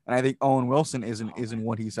 And I think Owen Wilson isn't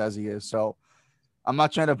what he says he is. So I'm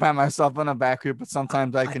not trying to pat myself on the back here, but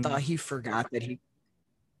sometimes I can. I thought he forgot that he.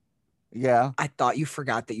 Yeah. I thought you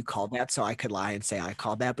forgot that you called that, so I could lie and say I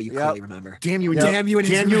called that, but you clearly remember. Damn you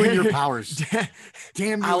and your powers.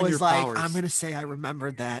 Damn you I and was your like, powers. I'm gonna say I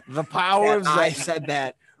remembered that. The power of Zeddy. I said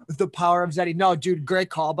that. The power of Zeddy. No, dude, great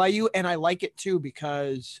call by you, and I like it too,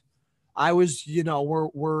 because I was, you know,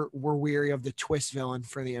 we're weary of the twist villain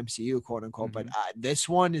for the MCU, quote unquote, but this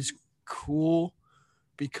one is cool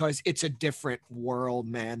because it's a different world,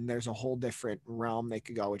 man. There's a whole different realm they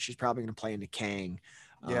could go, which is probably going to play into Kang,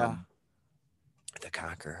 the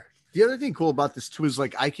Conqueror. The other thing cool about this too is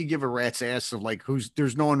like, I could give a rat's ass of like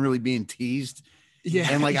there's no one really being teased. Yeah.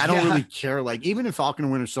 And like, I don't really care. Like, even in Falcon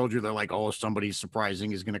and Winter Soldier, they're like, oh, somebody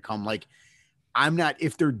surprising is going to come. Like, I'm not,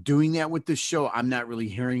 if they're doing that with this show, I'm not really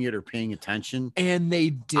hearing it or paying attention. And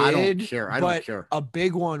they did. I don't care. I don't care. A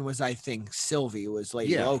big one was, I think, Sylvie was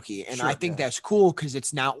Lady Loki. And I think that's cool because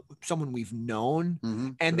it's not someone we've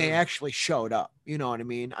known. And they actually showed up. You know what I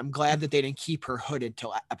mean? I'm glad that they didn't keep her hooded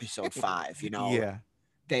till episode 5, you know? Yeah.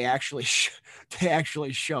 They actually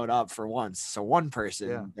showed up for once. So one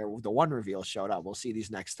person, the one reveal showed up. We'll see these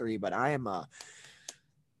next 3, but I am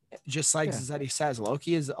just like Zeddy says,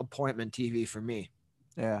 Loki is appointment TV for me.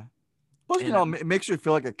 Yeah. Well, you know, it makes you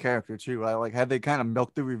feel like a character too. Right? Like, had they kind of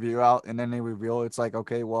milked the review out and then they reveal, it's like,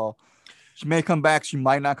 okay, well, she may come back, she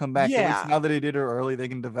might not come back. Yeah. At least now that they did her early, they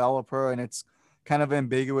can develop her, and it's kind of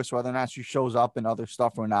ambiguous whether or not she shows up in other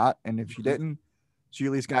stuff or not. And if she didn't, she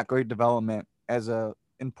at least got great development as a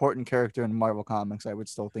important character in Marvel Comics, I would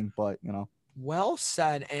still think. But, you know. Well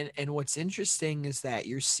said. And what's interesting is that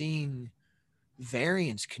you're seeing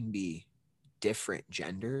variants can be different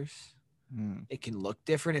genders. It can look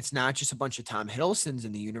different. It's not just a bunch of Tom Hiddlestons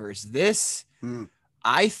in the universe. This,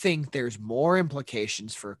 I think there's more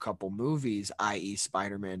implications for a couple movies, i.e.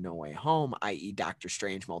 Spider-Man No Way Home, i.e. Doctor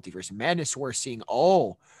Strange Multiverse of Madness. We're seeing,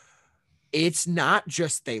 it's not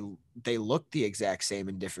just they look the exact same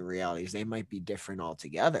in different realities. They might be different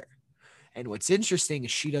altogether. And what's interesting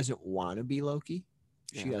is she doesn't want to be Loki.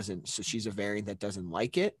 She doesn't. So she's a variant that doesn't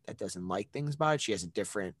like it, that doesn't like things about it. She has a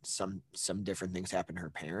different, some different things happen to her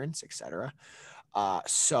parents, etc.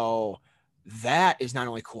 So that is not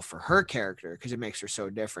only cool for her character because it makes her so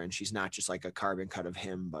different. She's not just like a carbon cut of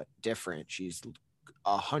him, but different. She's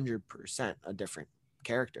 100% a different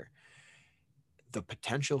character. The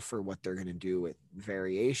potential for what they're going to do with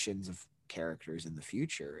variations of characters in the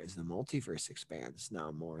future as the multiverse expands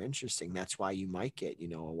now more interesting. That's why you might get, you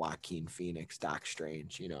know, a Joaquin Phoenix Doc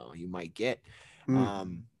Strange. You know, you might get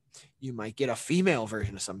a female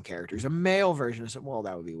version of some characters, a male version of some, well,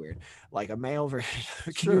 that would be weird, like a male version.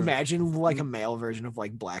 Can you imagine like a male version of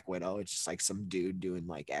like Black Widow? It's just like some dude doing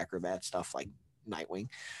like acrobat stuff like Nightwing.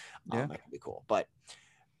 That could be cool. But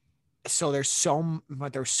so there's so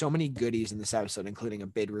many goodies in this episode, including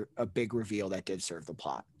a big reveal that did serve the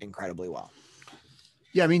plot incredibly well.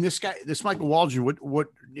 Yeah, I mean, this Michael Waldron,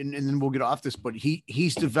 and then we'll get off this, but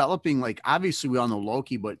he's developing, like, obviously we all know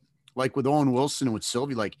Loki, but like with Owen Wilson and with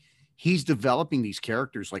Sylvie, like he's developing these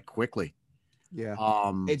characters like quickly. Yeah.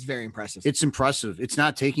 It's very impressive. It's impressive. It's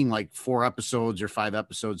not taking like 4 episodes or 5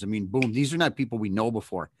 episodes. I mean, boom, these are not people we know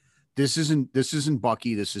before. This isn't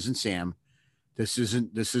Bucky. This isn't Sam. This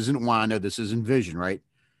isn't Wanda. This isn't Vision, right?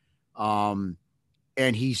 And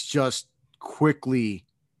he's just quickly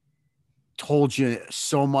told you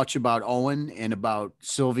so much about Owen and about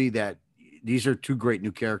Sylvie that these are 2 great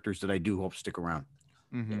new characters that I do hope stick around.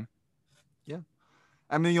 Mm-hmm. Yeah.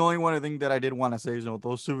 I mean, the only one thing that I did want to say is,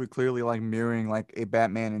 those 2 were clearly like mirroring like a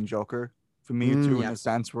Batman and Joker for me too, in a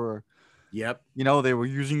sense where, they were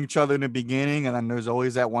using each other in the beginning, and then there's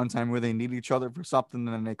always that one time where they need each other for something,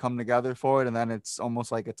 and then they come together for it, and then it's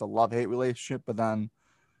almost like it's a love-hate relationship. But then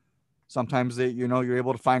sometimes you're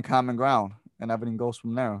able to find common ground, and everything goes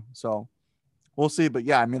from there. So we'll see. But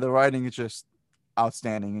yeah, I mean, the writing is just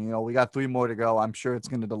outstanding. And, we got 3 more to go. I'm sure it's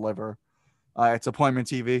going to deliver. It's appointment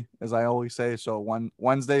TV, as I always say. So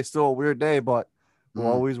Wednesday's still a weird day, but we're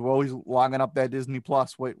always logging up that Disney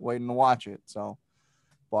Plus, waiting to watch it. So,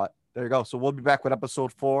 but there you go. So we'll be back with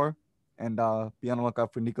episode 4, and be on the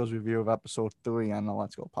lookout for Nico's review of episode 3 on the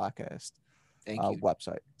Let's Go podcast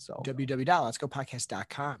website. So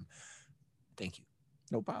www.letsgopodcast.com. Thank you.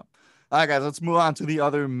 No problem. All right, guys, let's move on to the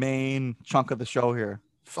other main chunk of the show here.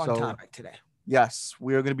 Fun topic today. Yes,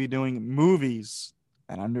 we are going to be doing movies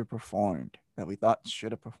that underperformed, that we thought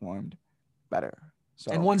should have performed better.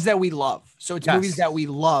 So, and ones that we love. So it's movies that we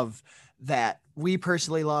love, that we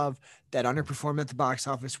personally love, that underperformed at the box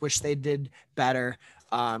office, wish they did better.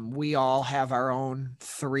 We all have our own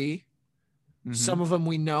 3. Mm-hmm. Some of them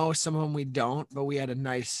we know, some of them we don't, but we had a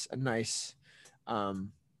nice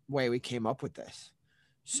way we came up with this.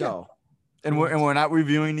 So, and we're not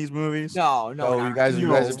reviewing these movies. No. So you guys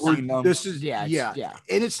have seen them. This is yeah.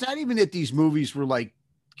 And it's not even that these movies were like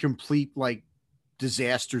complete like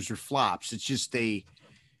disasters or flops. It's just they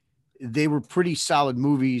were pretty solid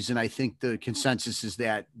movies, and I think the consensus is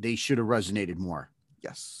that they should have resonated more.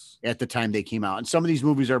 Yes, at the time they came out. And some of these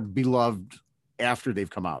movies are beloved after they've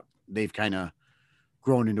come out. They've kind of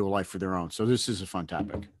grown into a life for their own. So this is a fun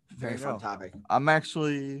topic. Very fun topic. I'm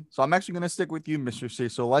actually going to stick with you, Mr. C.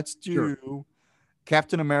 So let's do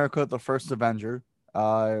Captain America, the First Avenger,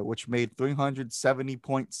 which made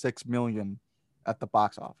 $370.6 million at the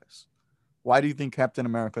box office. Why do you think Captain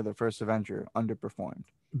America, the First Avenger underperformed?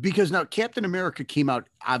 Because now Captain America came out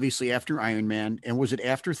obviously after Iron Man. And was it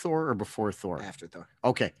after Thor or before Thor? After Thor.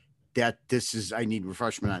 Okay. I need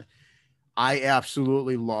refreshment on it. I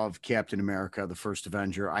absolutely love Captain America, the First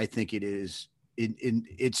Avenger. I think it is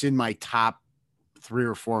it's in my top 3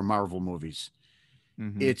 or 4 Marvel movies.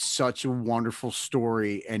 Mm-hmm. It's such a wonderful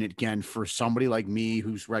story. And again, for somebody like me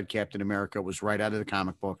who's read Captain America, was right out of the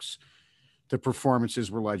comic books. The performances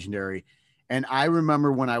were legendary. And I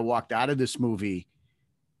remember when I walked out of this movie,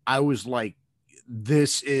 I was like,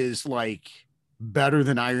 this is like better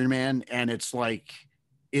than Iron Man. And it's like,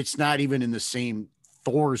 it's not even in the same,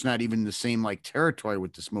 Thor's not even in the same like territory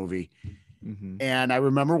with this movie. Mm-hmm. And I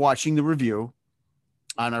remember watching the review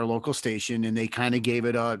on our local station, and they kind of gave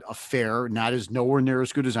it a fair, nowhere near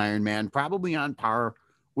as good as Iron Man, probably on par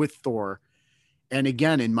with Thor. And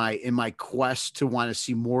again, in my quest to want to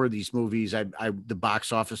see more of these movies, I the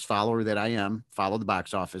box office follower that I am, follow the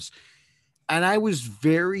box office. And I was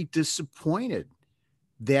very disappointed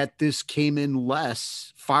that this came in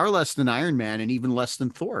far less than Iron Man, and even less than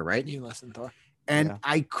Thor, right? Even less than Thor. And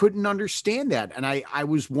I couldn't understand that. And I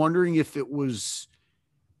was wondering if it was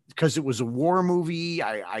because it was a war movie.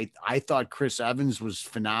 I thought Chris Evans was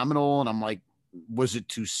phenomenal. And I'm like, was it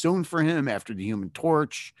too soon for him after the Human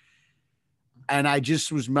Torch? And I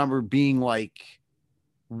just remember being like,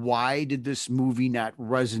 why did this movie not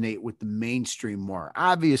resonate with the mainstream more?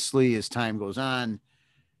 Obviously, as time goes on,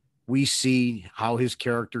 we see how his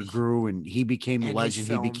character grew and he became the legend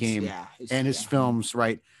he became, and his films,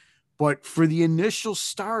 right? But for the initial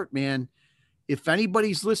start, man, if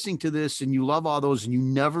anybody's listening to this and you love all those and you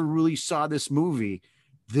never really saw this movie,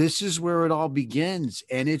 this is where it all begins.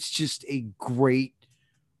 And it's just a great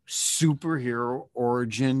superhero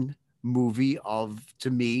origin movie of, to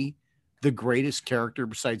me, the greatest character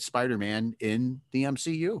besides Spider-Man in the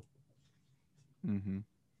MCU.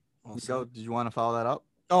 Mm-hmm. So, did you want to follow that up?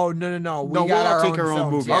 Oh, no. We got take our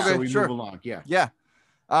own movie. Okay, so we sure. move along. Yeah.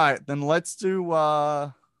 All right, then let's do.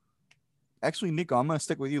 Actually, Nico, I'm gonna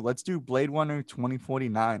stick with you. Let's do Blade Runner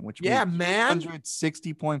 2049, which made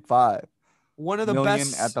 $160.5 one of the million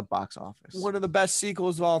best at the box office. One of the best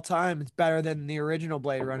sequels of all time. It's better than the original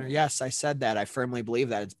Blade Runner. Yes, I said that. I firmly believe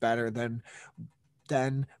that it's better than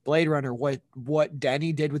than Blade Runner. What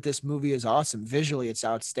Denny did with this movie is awesome. Visually, it's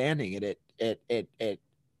outstanding. It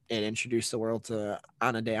introduced the world to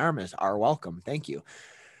Ana de Armas. Our welcome. Thank you.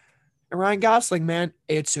 And Ryan Gosling, man,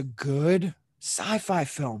 it's a good sci-fi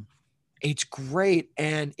film. It's great,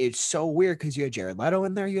 and it's so weird because you had Jared Leto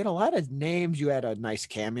in there. You had a lot of names. You had a nice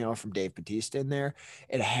cameo from Dave Bautista in there.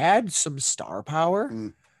 It had some star power,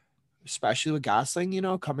 especially with Gosling, you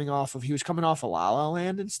know, he was coming off of La La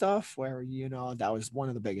Land and stuff, where, you know, that was one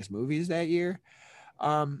of the biggest movies that year.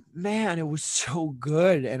 Man, it was so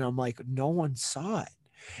good, and I'm like, no one saw it.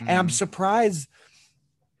 And I'm surprised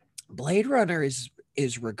Blade Runner is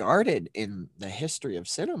regarded in the history of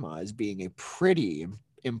cinema as being a pretty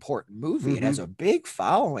important movie. It has a big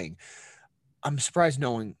following. I'm surprised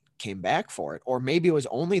no one came back for it, or maybe it was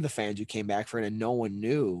only the fans who came back for it and no one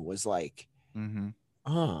knew. Was like,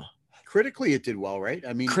 critically it did well, right?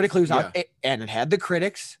 I mean, critically it was out, and it had the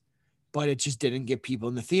critics, but it just didn't get people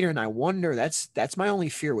in the theater. And I wonder, that's my only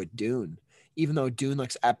fear with Dune, even though Dune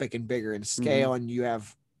looks epic and bigger in scale, and you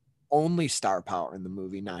have only star power in the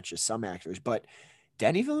movie, not just some actors. But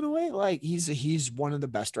Denis Villeneuve, like, he's one of the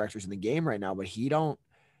best directors in the game right now, but he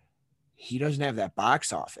doesn't have that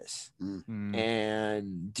box office.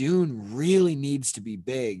 And Dune really needs to be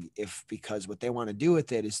big because what they want to do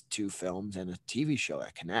with it is 2 films and a TV show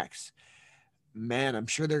that connects. Man, I'm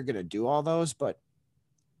sure they're going to do all those, but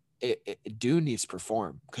Dune needs to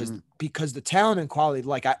perform because the talent and quality,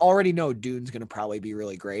 like, I already know Dune's going to probably be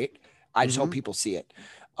really great. I just hope people see it.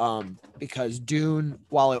 Because Dune,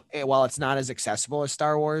 while it's not as accessible as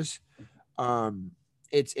Star Wars,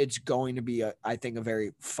 it's going to be I think a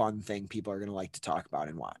very fun thing people are going to like to talk about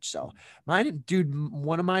and watch. So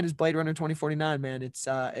one of mine is Blade Runner 2049, man. That's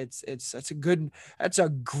a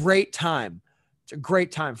great time. It's a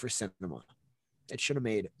great time for cinema. It should have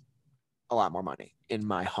made a lot more money, in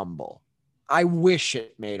my humble. I wish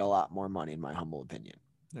it made a lot more money, in my humble opinion.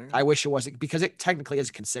 I wish it wasn't, because it technically is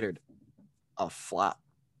considered a flop.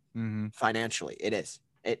 Financially, it is.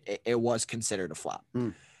 It was considered a flop,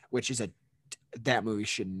 which is that movie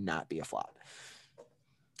should not be a flop.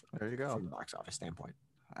 There you go. From the box office standpoint.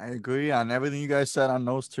 I agree on everything you guys said on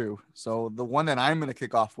those 2. So the one that I'm going to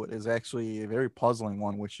kick off with is actually a very puzzling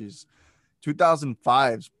one, which is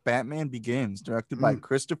 2005's Batman Begins, directed by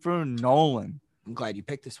Christopher Nolan. I'm glad you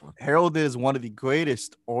picked this one. Heralded as one of the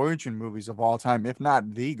greatest origin movies of all time, if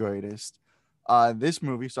not the greatest. This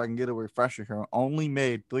movie, so I can get a refresher here, only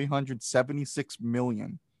made $376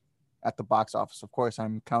 million at the box office. Of course,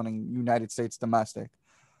 I'm counting United States domestic.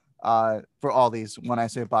 For all these, when I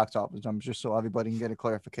say box office, I'm just so everybody can get a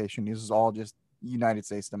clarification. This is all just United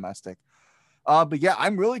States domestic. But yeah,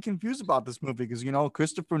 I'm really confused about this movie because, you know,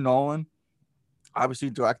 Christopher Nolan obviously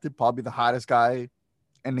directed probably the hottest guy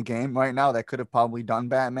in the game right now that could have probably done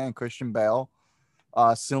Batman, Christian Bale,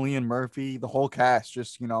 Cillian Murphy, the whole cast,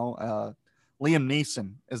 just, you know, Liam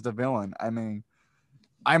Neeson is the villain. I mean,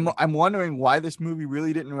 I'm wondering why this movie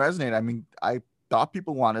really didn't resonate. I mean, I thought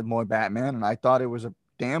people wanted more Batman, and I thought it was a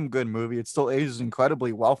damn good movie. It still ages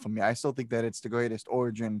incredibly well for me. I still think that it's the greatest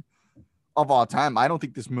origin of all time. I don't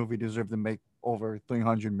think this movie deserved to make over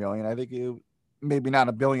 300 million. I think it maybe not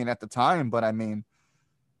 $1 billion at the time, but I mean,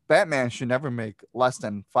 Batman should never make less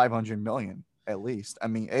than 500 million at least. I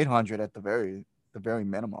mean, 800 at the very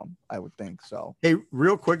minimum, I would think. So, hey,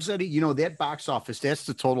 real quick, Zeddy, you know, that box office, that's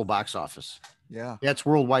the total box office. Yeah. That's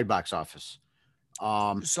worldwide box office.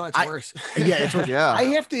 So it's worse. Yeah, it's worse. Yeah. I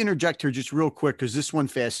have to interject here just real quick because this one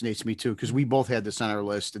fascinates me too, because we both had this on our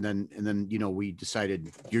list, and then you know, we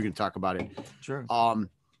decided you're going to talk about it. Sure.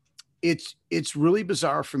 It's really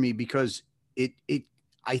bizarre for me because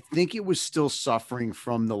I think it was still suffering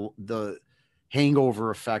from the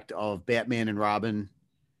hangover effect of Batman and Robin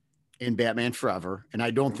and Batman Forever, and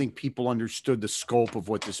I don't think people understood the scope of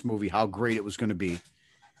what this movie, how great it was going to be.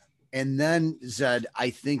 And then, Zed,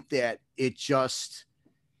 I think that it's just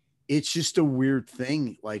a weird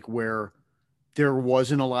thing, like where there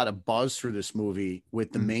wasn't a lot of buzz for this movie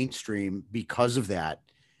with the mainstream because of that.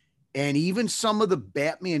 And even some of the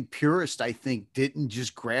Batman purists, I think, didn't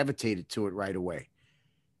just gravitate to it right away.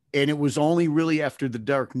 And it was only really after The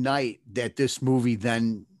Dark Knight that this movie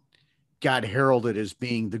then got heralded as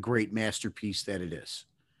being the great masterpiece that it is.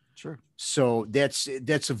 Sure. So that's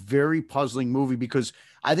a very puzzling movie, because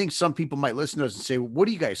I think some people might listen to us and say, what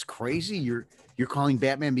are you guys, crazy? You're calling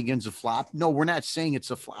Batman Begins a flop? No, we're not saying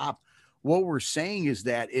it's a flop. What we're saying is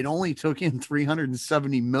that it only took in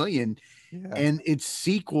 370 million, and its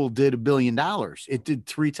sequel did $1 billion. It did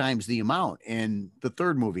 3 times the amount. And the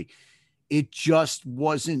third movie, it just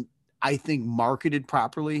wasn't, I think, marketed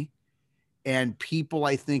properly. And people,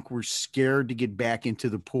 I think, were scared to get back into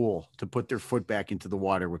the pool, to put their foot back into the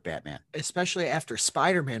water with Batman. Especially after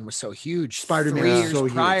Spider-Man was so huge. Spider-Man 3 was years so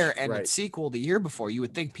prior huge, and right. its sequel the year before, you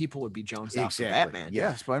would think people would be jonesed out for Exactly. Batman.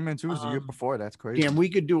 Yeah, Spider-Man 2 was the year before. That's crazy. Damn, we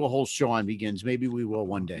could do a whole show on Begins. Maybe we will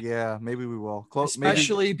one day. Yeah, maybe we will.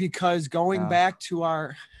 Especially because going back to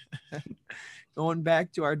our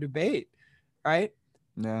debate, right?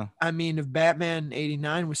 Yeah. I mean, if Batman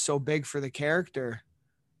 89 was so big for the character,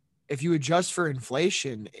 if you adjust for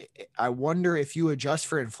inflation, I wonder if you adjust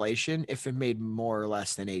for inflation, if it made more or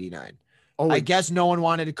less than 89. Oh, I guess no one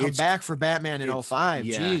wanted to come back for Batman in 05.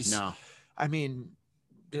 Yeah, Jeez. no. I mean,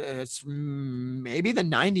 it's maybe the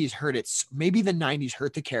 90s hurt it. Maybe the 90s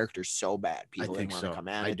hurt the character so bad people didn't want to come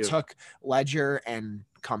out. It took Ledger and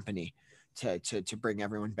company to bring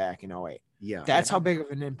everyone back in 08. Yeah. That's how big of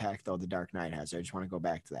an impact, though, the Dark Knight has. I just want to go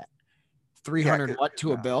back to that. 300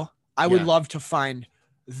 to a bill. I would love to find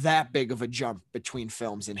that big of a jump between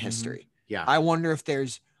films in history. Yeah. I wonder if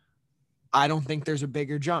I don't think there's a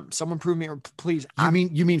bigger jump. Someone prove me, please.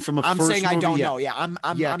 You mean from a I'm first saying movie? I don't know. Yeah,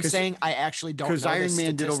 I'm saying I actually don't know. Because Iron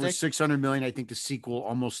Man did over 600 million. I think the sequel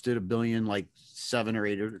almost did $1 billion, like 7 or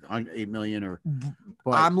 8 million.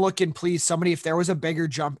 But I'm looking, please, somebody, if there was a bigger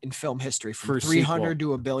jump in film history from 300 to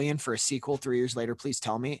 $1 billion for a sequel 3 years later, please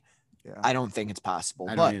tell me. Yeah. I don't think it's possible.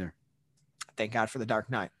 I don't either. Thank God for the Dark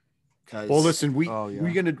Knight. Well, listen,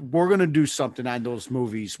 we're gonna do something on those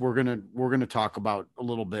movies. We're gonna talk about a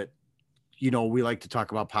little bit. You know, we like to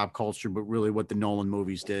talk about pop culture, but really what the Nolan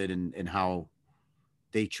movies did and how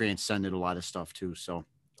they transcended a lot of stuff too. So,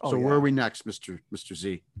 where are we next, Mr.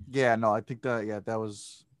 Z? Yeah, no, I think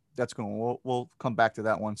that's going. We'll come back to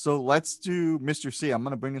that one. So let's do Mr. C. I'm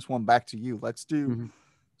gonna bring this one back to you. Let's do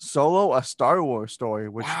Solo, a Star Wars story,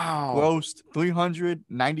 which grossed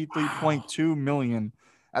 $393.2 million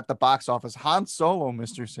at the box office. Han Solo,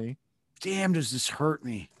 Mr. C. Damn, does this hurt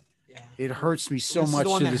me? Yeah. It hurts me so much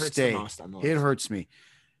to this day. It hurts me.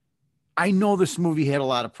 I know this movie had a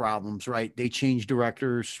lot of problems, right? They changed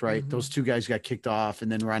directors, right? Those two guys got kicked off, and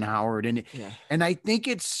then Ron Howard, and I think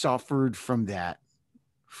it suffered from that,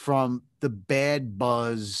 from the bad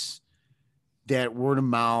buzz, that word of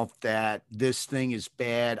mouth, that this thing is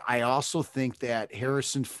bad. I also think that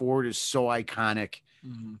Harrison Ford is so iconic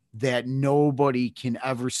that nobody can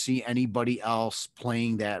ever see anybody else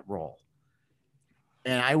playing that role.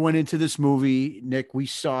 And I went into this movie, Nick, we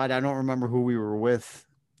saw it. I don't remember who we were with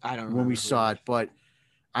when we saw it, but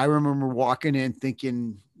I remember walking in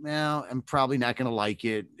thinking, well, I'm probably not going to like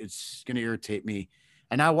it. It's going to irritate me.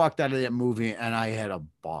 And I walked out of that movie and I had a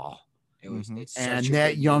ball. And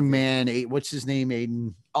that young man, what's his name?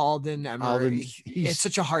 Aiden Alden Emery. It's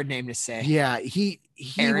such a hard name to say. Yeah, he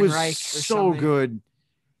was so good.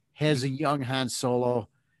 Has a young Han Solo.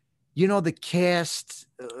 You know, the cast.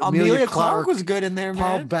 Amelia Clarke was good in there, man.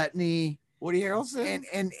 Paul Bettany, Woody Harrelson,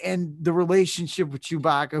 and the relationship with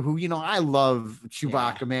Chewbacca, who, you know, I love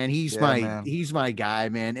Chewbacca, man. He's my guy,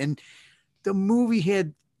 man. And the movie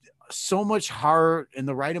had so much heart and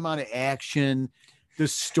the right amount of action. The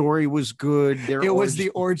story was good. It was the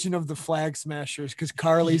origin of the Flag Smashers, because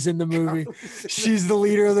Carly's in the movie. She's the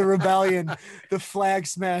leader of the rebellion, the Flag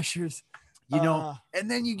Smashers. You know,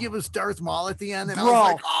 and then you give us Darth Maul at the end, and bro, I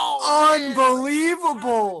was like, "Oh,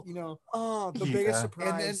 unbelievable!" You know, the biggest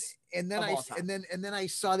surprise. And then I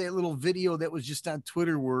saw that little video that was just on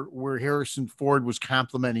Twitter where Harrison Ford was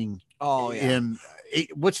complimenting him.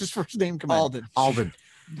 What's his first name? Alden.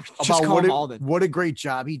 Just call him Alden. What a great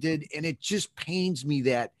job he did, and it just pains me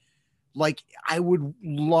that, like, I would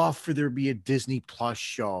love for there to be a Disney Plus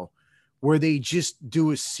show where they just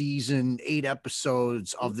do a season, 8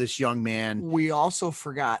 episodes of this young man. We also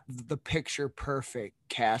forgot the picture perfect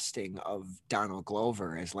casting of Donald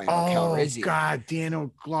Glover as Lando Calrissian. Oh, God,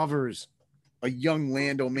 Donald Glover's a young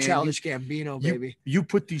Lando, man. Childish Gambino, baby. You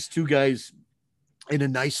put these two guys in a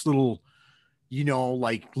nice little, you know,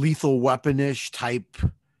 like Lethal Weapon-ish type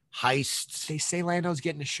heist. They say Lando's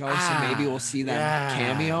getting a show, so maybe we'll see that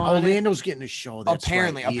cameo. Oh, Lando's getting a show. That's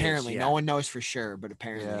apparently, right. No one knows for sure, but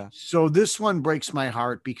apparently. Yeah. So this one breaks my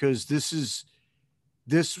heart because this,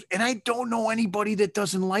 and I don't know anybody that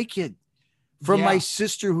doesn't like it. From my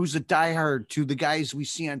sister, who's a diehard, to the guys we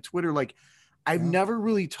see on Twitter, like, I've never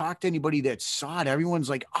really talked to anybody that saw it. Everyone's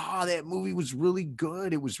like, "Oh, that movie was really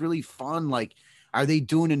good. It was really fun. Like, are they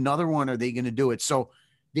doing another one? Are they going to do it?" So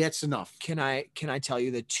that's enough. Can I tell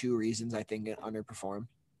you the 2 reasons I think it underperformed?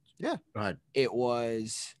 Yeah. Go ahead. It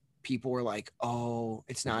was, people were like, "Oh,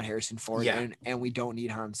 it's not Harrison Ford, and we don't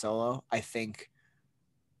need Han Solo." I think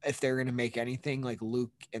if they're gonna make anything, like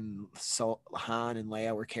Luke and Han and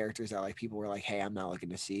Leia were characters that, like, people were like, "Hey, I'm not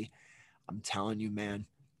looking to see." I'm telling you, man,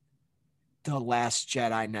 the Last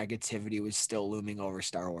Jedi negativity was still looming over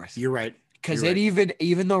Star Wars. You're right. Because You're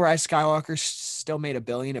even though Rise of Skywalker still made $1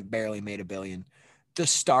 billion, it barely made $1 billion. The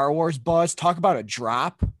Star Wars buzz, talk about a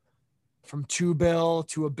drop from $2 billion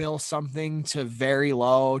to $1 billion something to very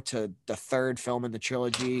low to the third film in the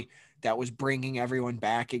trilogy that was bringing everyone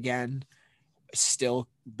back again. Still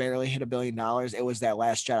barely hit $1 billion. It was that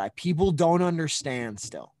Last Jedi. People don't understand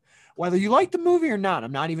still. Whether you like the movie or not,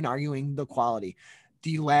 I'm not even arguing the quality.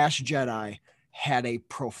 The Last Jedi had a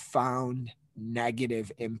profound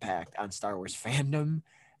negative impact on Star Wars fandom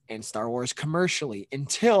and Star Wars commercially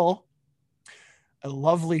until a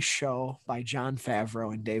lovely show by Jon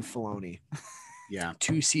Favreau and Dave Filoni. Yeah.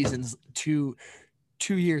 2 seasons, two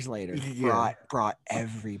years later, brought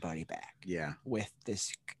everybody back. Yeah. With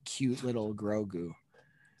this cute little Grogu.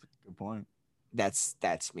 Good point. That's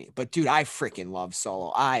me. But dude, I freaking love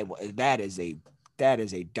Solo. That is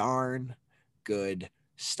a darn good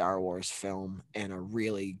Star Wars film and a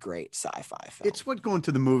really great sci-fi film. It's what going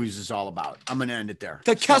to the movies is all about. I'm going to end it there.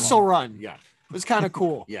 The Kessel Run. Yeah. Was kind of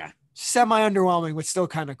cool. Yeah. Semi-underwhelming, but still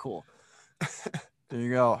kind of cool. There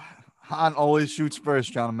you go. Han always shoots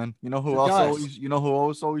first, gentlemen. You know who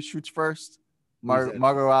else always shoots first?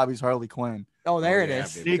 Margot Robbie's Harley Quinn. Oh, there it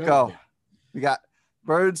is. Baby. Nico, we got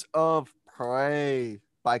Birds of Prey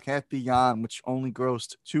by Cat Beyond, which only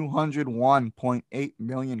grossed $201.8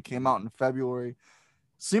 million. Came out in February.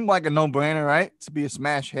 Seemed like a no-brainer, right? To be a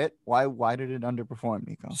smash hit. Why did it underperform,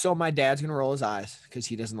 Nico? So my dad's gonna roll his eyes because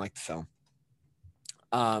he doesn't like the film.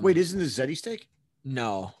 Wait, isn't this Zeddy steak?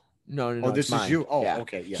 No. Oh, this is you. Oh, yeah.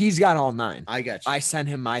 Okay. Yeah. He's got all 9. I got you. I sent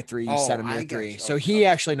him my 3. You sent him your 3. So Okay. he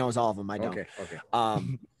actually knows all of them. I don't. Okay.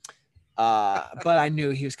 But I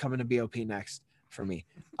knew he was coming to BOP next for me.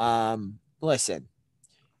 Listen,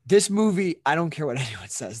 this movie, I don't care what anyone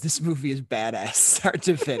says. This movie is badass, start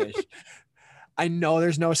to finish. I know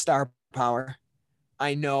there's no star power.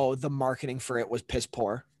 I know the marketing for it was piss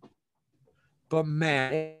poor. But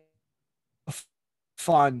man,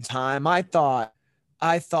 fun time. I thought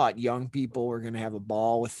young people were going to have a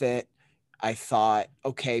ball with it. I thought,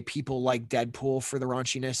 okay, people like Deadpool for the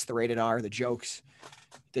raunchiness, the rated R, the jokes.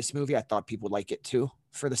 This movie, I thought people would like it too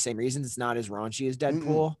for the same reasons. It's not as raunchy as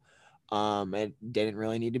Deadpool. It didn't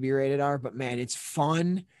really need to be rated R, but man, it's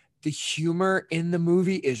fun. The humor in the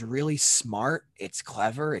movie is really smart. It's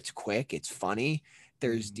clever. It's quick. It's funny.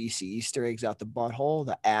 There's DC Easter eggs out the butthole.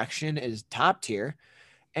 The action is top tier.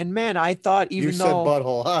 And man, I thought even said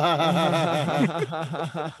butthole.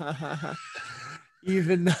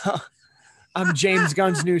 even though I'm James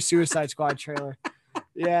Gunn's new Suicide Squad trailer.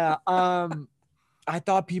 Yeah. I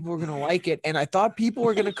thought people were going to like it. And I thought people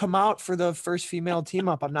were going to come out for the first female team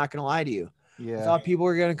up. I'm not going to lie to you. Yeah. I thought people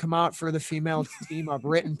were going to come out for the female team up,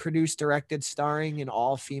 written, produced, directed, starring an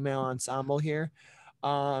all female ensemble here.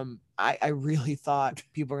 I really thought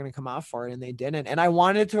people were going to come out for it and they didn't. And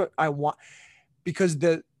because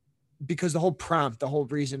the whole prompt, the whole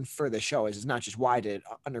reason for the show is not just why did it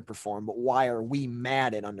underperform, but why are we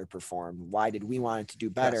mad it underperformed? Why did we want it to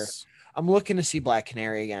do better? Yes. I'm looking to see Black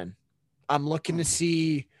Canary again. I'm looking to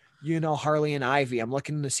see, Harley and Ivy. I'm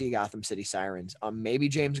looking to see Gotham City Sirens. Maybe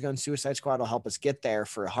James Gunn's Suicide Squad will help us get there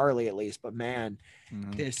for Harley at least. But man,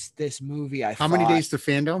 this movie, How many days to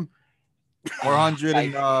fandom?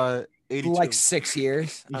 482. Like 6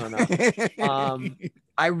 years. I don't know.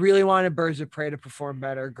 I really wanted Birds of Prey to perform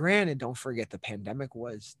better. Granted, don't forget the pandemic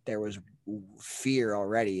there was fear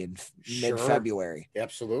already in mid-February.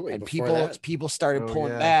 Absolutely. And people started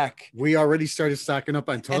pulling back. We already started stocking up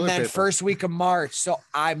on toilet paper. And then paper. First week of March. So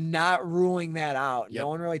I'm not ruling that out. Yep. No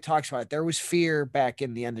one really talks about it. There was fear back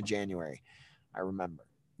in the end of January. I remember.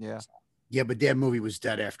 Yeah. Yeah, but that movie was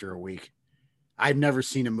dead after a week. I've never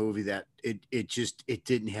seen a movie that it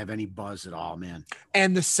didn't have any buzz at all, man.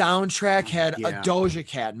 And the soundtrack had a Doja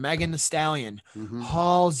Cat, Megan Thee Stallion,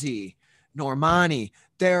 Halsey, Normani.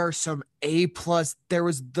 There are some A+. There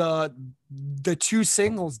was the 2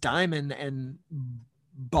 singles, Diamond and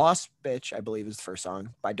Boss Bitch, I believe is the first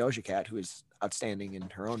song by Doja Cat, who is outstanding in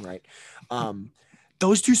her own right.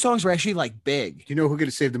 Those 2 songs were actually like big. Do you know who could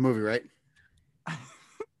have saved the movie, right?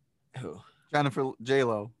 Who? Jennifer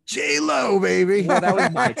J-Lo, baby. Well, that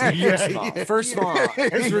was my take. First of all,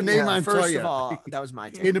 it's Renee Montoya. First of all, that was my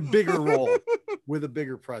take. In a bigger role with a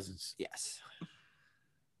bigger presence. Yes.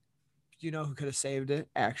 Do you know who could have saved it?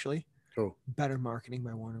 Actually, who? Better marketing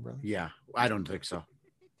by Warner Brothers. Yeah, I don't think so.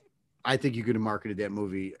 I think you could have marketed that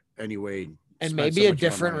movie anyway, and maybe a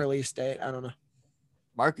different release date. I don't know.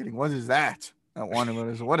 Marketing. What is that? At Warner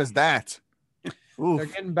Brothers. What is that? Oof. They're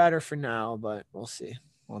getting better for now, but we'll see.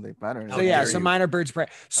 Well, they better. So mine are Birds of Prey.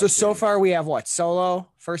 So far we have what? Solo,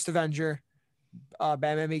 First Avenger,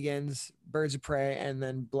 Batman Begins, Birds of Prey, and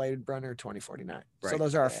then Blade Runner 2049. So Right.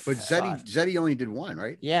 those are our But five. Zeddy only did one,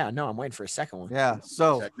 right? Yeah, no, I'm waiting for a second one. Yeah.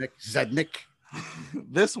 So Zednick.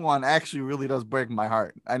 this one actually really does break my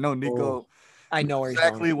heart. I know Nico. I know where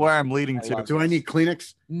exactly he's going. where I'm leading to. Do I need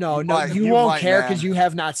Kleenex? No, You you won't might, care man. because you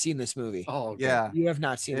have not seen this movie. Oh, okay. Yeah. You have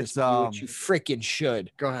not seen It's, this movie, which you freaking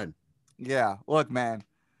should. Go ahead. Yeah. Look, man.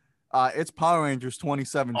 It's Power Rangers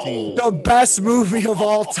 2017. The best movie of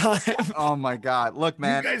all time. Oh my God. Look,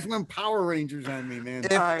 man. You guys went Power Rangers on me, man.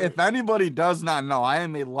 If anybody does not know, I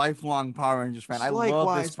am a lifelong Power Rangers fan. I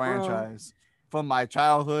love this franchise. From my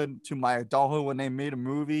childhood to my adulthood when they made a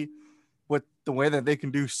movie with the way that they can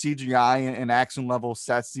do CGI and action level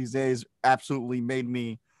sets these days absolutely made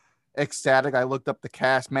me ecstatic. I looked up the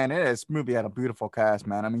cast, man. This movie had a beautiful cast,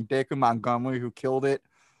 man. I mean, Dacre Montgomery, who killed it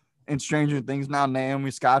in Stranger Things, now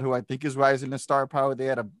Naomi Scott, who I think is rising to star power. They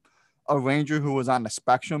had a ranger who was on the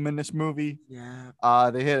spectrum in this movie.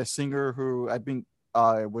 Yeah. They had a singer who I think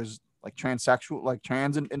was like transsexual, like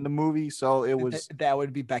trans in the movie. So it was that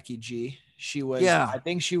would be Becky G. She was. Yeah. I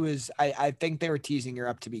think she was. I think they were teasing her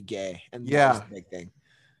up to be gay, and that Yeah. was the big thing.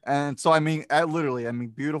 And so I mean,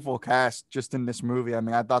 beautiful cast just in this movie. I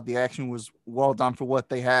mean, I thought the action was well done for what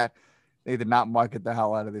they had. They did not market the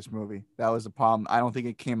hell out of this movie. That was the problem. I don't think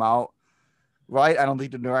it came out right. I don't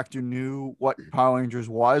think the director knew what Power Rangers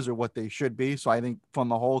was or what they should be. So I think from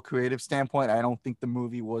the whole creative standpoint, I don't think the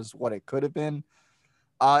movie was what it could have been.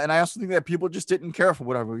 And I also think that people just didn't care for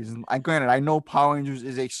whatever reason. Granted, I know Power Rangers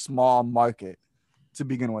is a small market to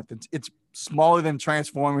begin with. It's smaller than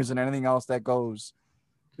Transformers and anything else that goes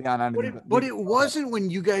beyond anything. But it wasn't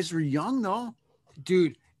when you guys were young, though.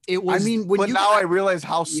 Dude, it was. I mean, I realize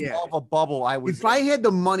how small of a bubble I was. If I had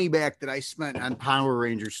the money back that I spent on Power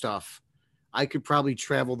Ranger stuff, I could probably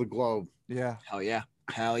travel the globe. Yeah. Hell yeah.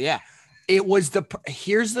 Hell yeah. It was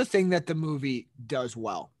here's the thing that the movie does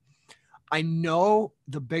well. I know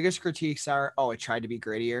the biggest critiques are, it tried to be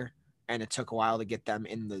grittier and it took a while to get them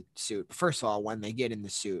in the suit. First of all, when they get in the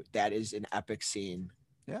suit, that is an epic scene.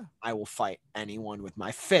 Yeah. I will fight anyone with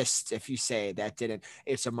my fists if you say that didn't.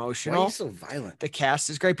 It's emotional. Why are you so violent? The cast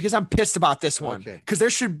is great because I'm pissed about this one. Because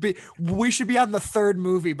we should be on the third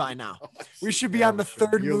movie by now. We should be on the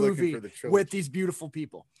third movie with these beautiful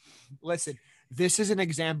people. Listen, this is an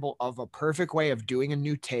example of a perfect way of doing a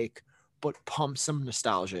new take, but pump some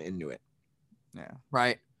nostalgia into it. Yeah.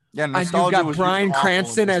 Right. Yeah. And you've got Bryan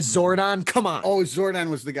Cranston as Zordon. Come on. Oh, Zordon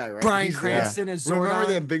was the guy, right? Bryan Cranston as Zordon.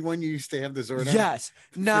 Remember that big one you used to have, the Zordon? Yes.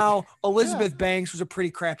 Now, Elizabeth Banks was a pretty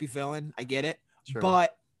crappy villain. I get it. Sure.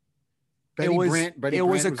 But Betty it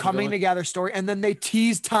was a coming together story. And then they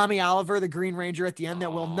teased Tommy Oliver, the Green Ranger, at the end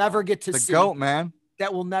that we'll never get to see. The GOAT, man.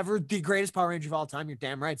 That will never, the greatest Power Ranger of all time. You're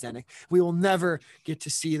damn right, Zeddy. We will never get to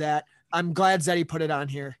see that. I'm glad Zeddy put it on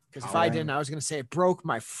here because if I didn't, I was going to say it broke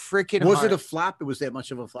my freaking heart. Was it a flop? It was that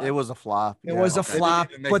much of a flop? It was a flop. It was a flop,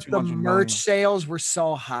 but the merch sales were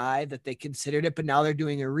so high that they considered it. But now they're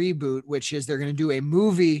doing a reboot, which is they're going to do a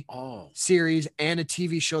movie series and a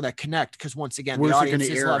TV show that connect. Because once again, the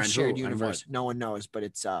audiences love shared universe. No one knows, but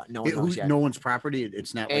it's no one knows yet. No one's property.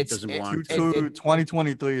 It's not like it doesn't belong to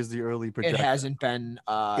 2023 is the early projection. It hasn't been.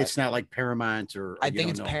 It's not like Paramount or I think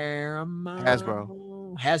it's Paramount.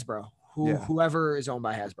 Hasbro. Whoever is owned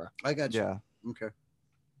by Hasbro. I got you. Yeah. Okay.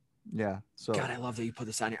 Yeah. So God, I love that you put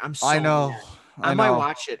this on here. I know. I might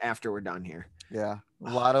watch it after we're done here. Yeah.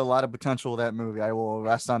 A lot of potential of that movie. I will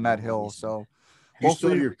rest on that hill. So you still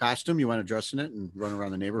have your costume? You want to dress in it and run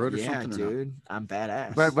around the neighborhood or something? Yeah, dude. I'm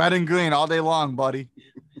badass. Red and green all day long, buddy.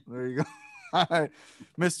 There you go. All right,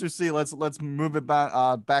 Mr. C, let's move it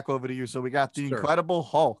back over to you. So we got the Incredible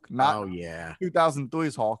Hulk, not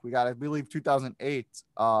 2003's Hulk. We got, I believe, 2008.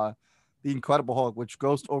 The Incredible Hulk, which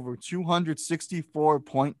grossed over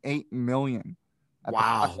 264.8 million.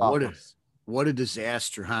 Wow, what a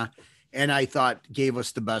disaster, huh? And I thought gave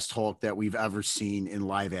us the best Hulk that we've ever seen in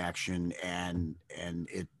live action, and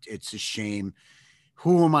it's a shame.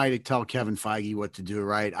 Who am I to tell Kevin Feige what to do,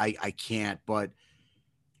 right? I can't, but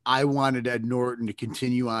I wanted Ed Norton to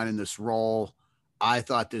continue on in this role. I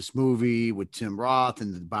thought this movie with Tim Roth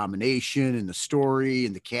and the Abomination and the story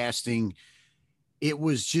and the casting, it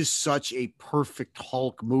was just such a perfect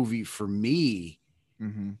Hulk movie for me.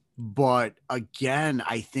 Mm-hmm. But again,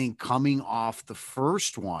 I think coming off the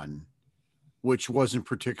first one, which wasn't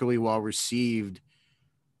particularly well received,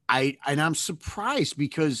 I'm surprised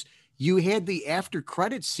because you had the after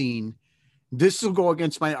credit scene. This will go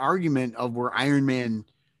against my argument of where Iron Man,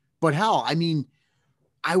 but hell, I mean,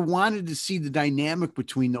 I wanted to see the dynamic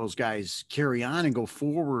between those guys carry on and go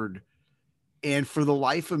forward. And for the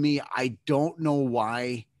life of me, I don't know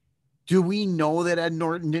why Do we know that Ed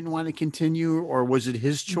Norton didn't want to continue, or was it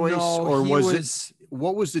his choice, No, or he was it?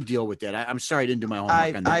 What was the deal with that? I'm sorry, I didn't do my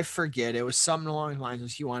homework on that. I forget. It was something along the lines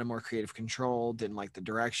of he wanted more creative control, didn't like the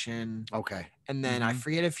direction. Okay. And then I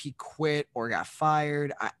forget if he quit or got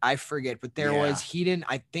fired. I forget, but there was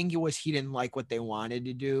I think it was he didn't like what they wanted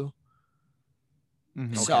to do.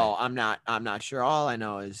 So I'm not sure. All I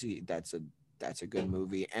know is that's a good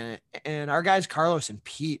movie. And our guys Carlos and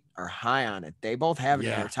Pete are high on it. They both have it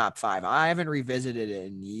in their top 5. I haven't revisited it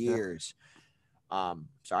in years.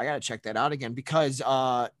 So I gotta check that out again because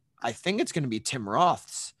I think it's gonna be Tim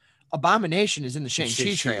Roth's Abomination is in the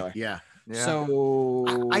Shang-Chi trailer. Yeah.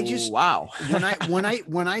 So I just wow. when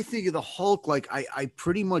I think of the Hulk, like I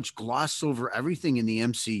pretty much gloss over everything in the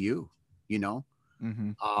MCU, you know.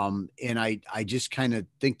 And I just kind of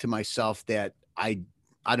think to myself that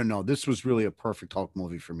I don't know, this was really a perfect Hulk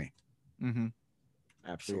movie for me.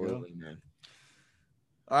 Absolutely, man.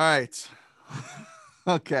 All right.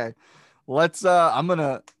 Okay. Let's I'm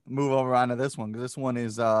gonna move over onto this one because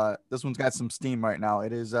this one's got some steam right now.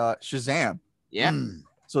 It is Shazam. Yeah.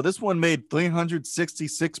 So this one made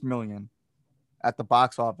 366 million at the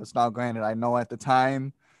box office. Now, granted, I know at the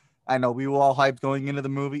time, I know we were all hyped going into the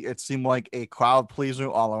movie. It seemed like a crowd pleaser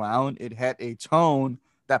all around. It had a tone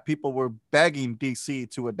that people were begging DC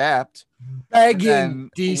to adapt. Begging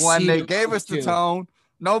DC. When they gave us the tone,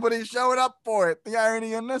 nobody showed up for it. The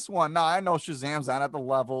irony in this one. Now, I know Shazam's not at the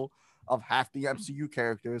level of half the MCU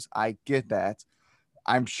characters. I get that.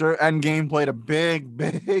 I'm sure Endgame played a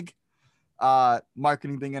big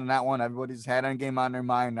marketing thing in that one. Everybody's had Endgame on their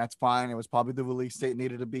mind. That's fine. It was probably the release date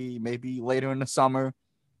needed to be maybe later in the summer.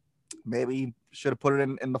 Maybe should have put it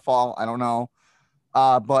in the fall. I don't know.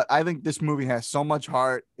 But I think this movie has so much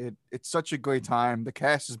heart. It's such a great time. The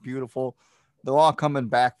cast is beautiful. They're all coming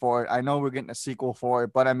back for it. I know we're getting a sequel for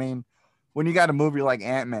it, but I mean, when you got a movie like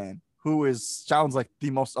Ant-Man, who sounds like the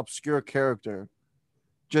most obscure character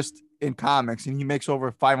just in comics, and he makes over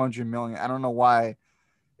 500 million. I don't know why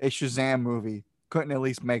a Shazam movie couldn't at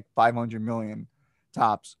least make 500 million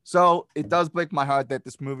tops. So it does break my heart that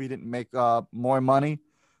this movie didn't make more money.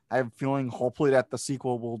 I have a feeling hopefully that the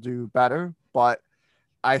sequel will do better, but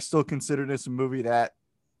I still consider this a movie that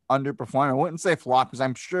underperformed. I wouldn't say flop because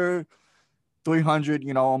I'm sure 300,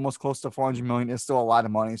 almost close to 400 million is still a lot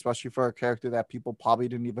of money, especially for a character that people probably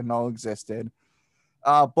didn't even know existed.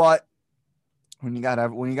 But when you got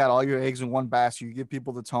all your eggs in one basket, you give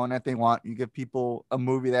people the tone that they want. You give people a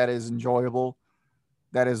movie that is enjoyable,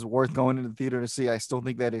 that is worth going to the theater to see. I still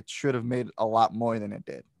think that it should have made a lot more than it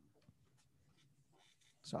did.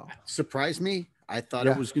 So surprised me. I thought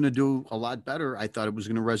it was going to do a lot better. I thought it was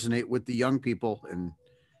going to resonate with the young people, and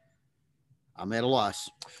I'm at a loss.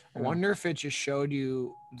 I wonder if it just showed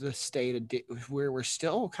you the state of where we're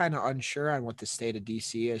still kind of unsure on what the state of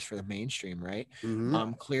DC is for the mainstream, right?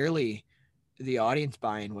 Clearly the audience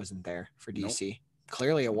buy-in wasn't there for DC. Nope.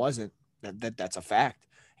 Clearly it wasn't. That's a fact.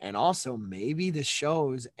 And also maybe this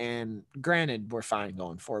shows, and granted we're fine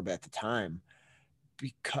going forward, but at the time,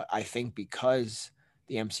 because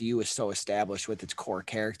the MCU is so established with its core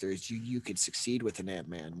characters, you could succeed with an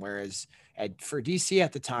Ant-Man. Whereas for DC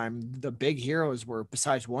at the time, the big heroes were,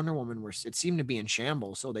 besides Wonder Woman, it seemed to be in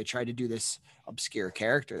shambles. So they tried to do this obscure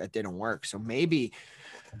character that didn't work. So maybe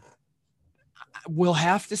we'll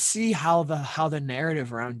have to see how the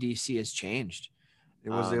narrative around DC has changed. It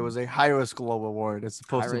was a high-risk global award. It's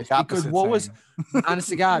supposed to be the opposite. Because what was, honest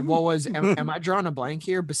to God, what was? Am I drawing a blank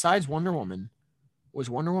here? Besides Wonder Woman. Was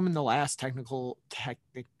Wonder Woman the last technical is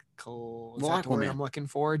that the word I'm looking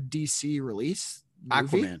for? DC release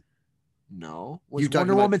movie? Aquaman. No. Was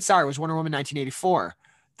Wonder Woman 1984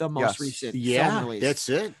 the most recent film release? That's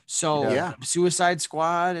it. So Suicide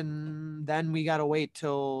Squad, and then we gotta wait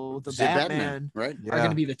till the Batman right? Are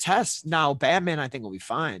gonna be the test. Now Batman I think will be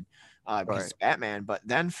fine. Because it's Batman, but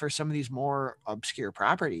then for some of these more obscure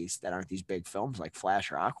properties that aren't these big films like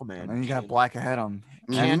Flash or Aquaman, and you got Black Adam.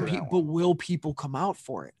 Will people come out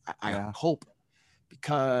for it? I hope,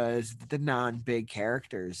 because the non-big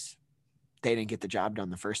characters, they didn't get the job done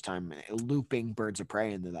the first time, looping Birds of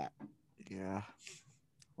Prey into that. Yeah,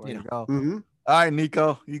 you go. All right,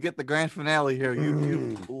 Nico, you get the grand finale here.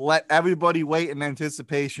 You let everybody wait in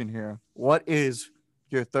anticipation here. What is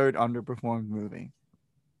your third underperformed movie?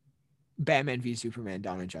 Batman v Superman: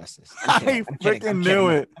 Dawn of Justice. I freaking knew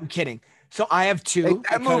it. I'm kidding. So I have two. Hey,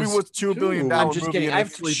 that movie was $2 billion. I'm just kidding. I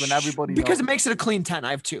have and everybody because knows. It makes it a clean 10.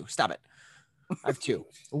 I have two. Stop it. I have two.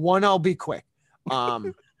 One I'll be quick.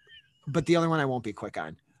 But the other one I won't be quick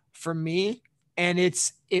on. For me, and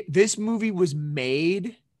this movie was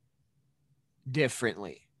made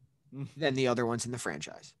differently than the other ones in the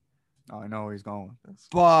franchise. Oh, I know where he's going with this.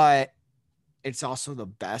 But it's also the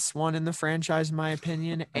best one in the franchise, in my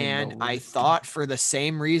opinion. And I thought for the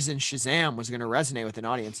same reason Shazam was going to resonate with an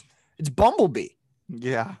audience. It's Bumblebee.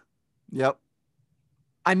 Yeah. Yep.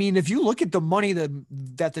 I mean, if you look at the money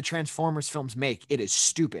that the Transformers films make, it is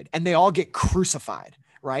stupid. And they all get crucified,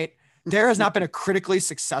 right? There has not been a critically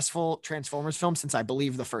successful Transformers film since I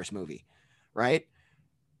believe the first movie, right?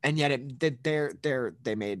 And yet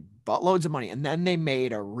they made buttloads of money. And then they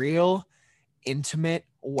made a real intimate,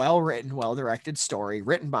 well-written, well-directed story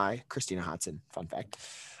written by Christina Hodson. Fun fact.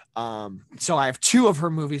 So I have 2 of her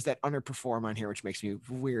movies that underperform on here, which makes me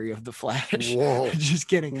weary of the Flash. Whoa. Just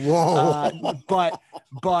kidding. Whoa. But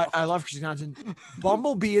I love Christina Hodson.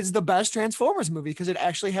 Bumblebee is the best Transformers movie because it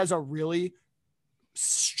actually has a really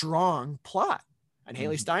strong plot. And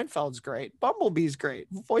Haley Steinfeld's great. Bumblebee's great.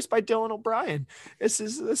 Voiced by Dylan O'Brien. This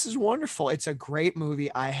is wonderful. It's a great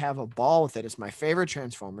movie. I have a ball with it. It's my favorite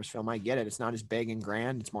Transformers film. I get it. It's not as big and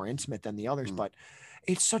grand. It's more intimate than the others, but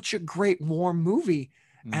it's such a great warm movie.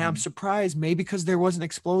 And I'm surprised, maybe because there was an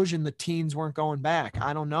explosion, the teens weren't going back.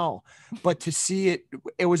 I don't know. But to see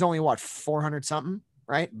it was only what, 400 something,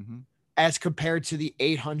 right? As compared to the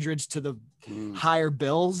 800s to the higher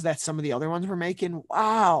bills that some of the other ones were making.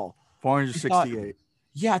 Wow. 468.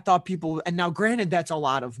 I thought people, and now granted, that's a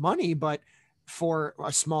lot of money, but for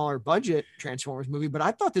a smaller budget Transformers movie, but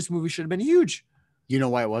I thought this movie should have been huge. You know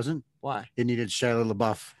why it wasn't? Why? It needed Shia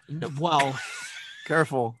LaBeouf. Well,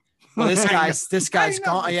 Careful. Well, this guy's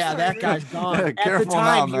gone. Yeah, that guy's gone. At the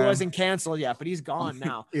time, he wasn't canceled yet, but he's gone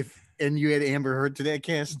now. And you had Amber Heard to that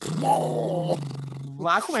cast. Well,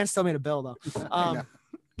 Aquaman still made a bill though.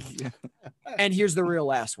 And here's the real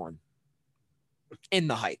last one. In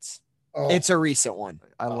the Heights. Oh. It's a recent one.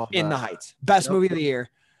 I love In the Heights. Best movie of the year.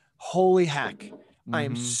 Holy heck. I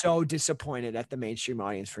am so disappointed at the mainstream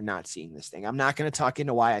audience for not seeing this thing. I'm not going to talk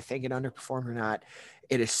into why I think it underperformed or not.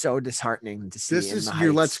 It is so disheartening to see. This is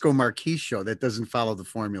your Let's Go Marquee show that doesn't follow the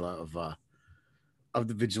formula of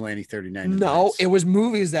the Vigilante 39. No, events. it was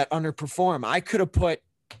movies that underperform. I could have put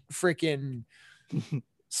freaking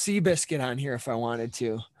Seabiscuit on here if I wanted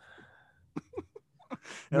to.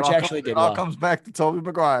 Which actually did well. All comes back to Tobey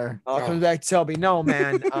Maguire. All comes back to Tobey. No,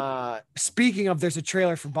 man. Speaking of, there's a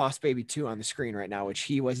trailer for Boss Baby 2 on the screen right now, which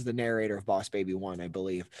he was the narrator of Boss Baby 1, I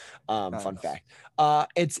believe. Nice. Fun fact.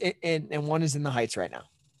 And one is in the Heights right now.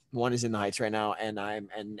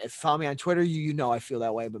 And if you follow me on Twitter, you know I feel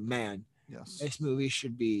that way. But man, yes, this movie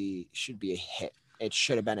should be a hit. It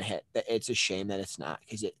should have been a hit. It's a shame that it's not,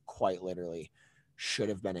 because it quite literally should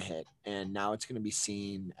have been a hit. And now it's going to be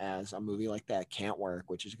seen as a movie like that can't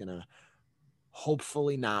work, which is going to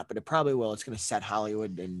hopefully not, but it probably will. It's going to set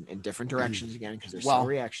Hollywood in different directions again, because they're so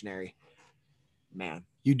reactionary. Man,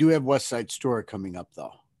 you do have West Side Story coming up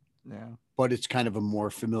though. Yeah, but it's kind of a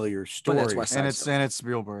more familiar story. And it's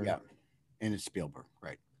Spielberg. Yeah, and it's Spielberg,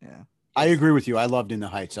 right? Yeah, I agree with you. I loved In the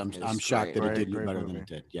Heights. I'm shocked that it did better movie. than it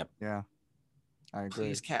did. Yep. Yeah. I agree.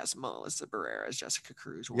 Please cast Melissa Barrera as Jessica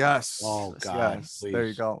Cruz. Yes. Oh God. Yes. There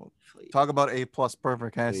you go. Please. Talk about A+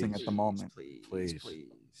 perfect casting at the moment. Please.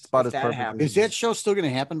 It's about as perfect. Happens. Is that show still going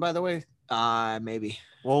to happen? By the way, maybe.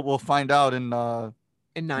 We'll find out in 9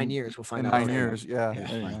 years. We'll find out. 9 years. Yeah.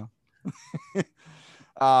 There you go.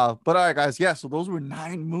 But all right, guys. Yeah. So those were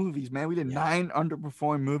 9 movies, man. We did 9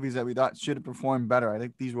 underperforming movies that we thought should have performed better. I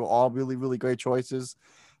think these were all really, really great choices.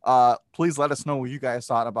 Please let us know what you guys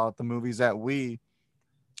thought about the movies that we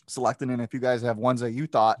selected, and if you guys have ones that you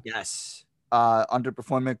thought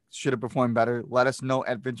underperforming should have performed better, let us know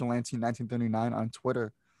at Vigilante 1939 on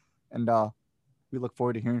Twitter, and we look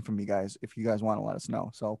forward to hearing from you guys if you guys want to let us know.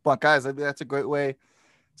 So, but guys, I think that's a great way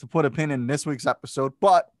to put a pin in this week's episode.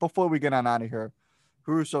 But before we get on out of here,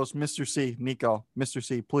 Caruso's Mr. C, Nico, Mr.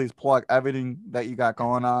 C, please plug everything that you got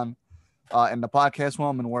going on in the podcast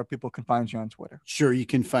realm and where people can find you on Twitter. Sure. You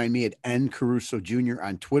can find me at N Caruso Jr.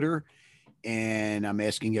 on Twitter. And I'm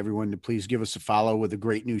asking everyone to please give us a follow with a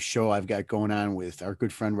great new show I've got going on with our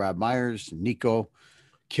good friend Rob Myers, Nico,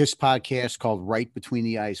 KISS podcast called Right Between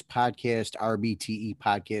the Eyes Podcast,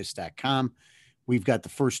 rbtepodcast.com. We've got the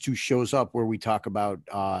first 2 shows up where we talk about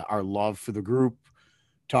our love for the group,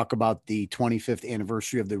 talk about the 25th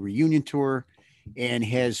anniversary of the reunion tour. And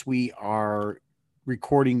as we are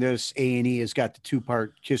recording this, A&E has got the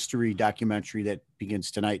 2-part history documentary that begins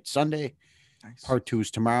tonight, Sunday. Nice. Part 2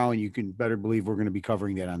 is tomorrow, and you can better believe we're going to be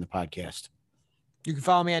covering that on the podcast. You can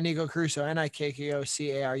follow me at Nikko Caruso,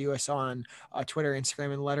 NIKKOCARUS on Twitter,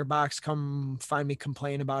 Instagram, and Letterboxd. Come find me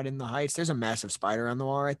complain about In the Heights. There's a massive spider on the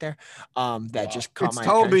wall right there that just caught my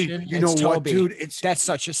Toby. attention. You know what, dude? That's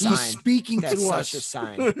such a sign. He's speaking That's to such us. a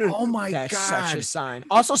sign. Oh my That's God. such a sign.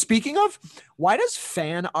 Also, speaking of, why does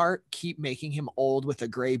fan art keep making him old with a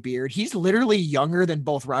gray beard? He's literally younger than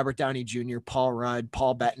both Robert Downey Jr., Paul Rudd,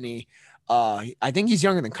 Paul Bettany. I think he's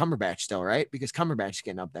younger than Cumberbatch still, right? Because Cumberbatch is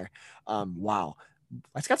getting up there. Wow.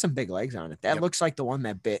 It's got some big legs on it. That looks like the one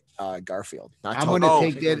that bit Garfield. I'm going to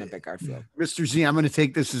take that bit Garfield. Mr. Z, I'm going to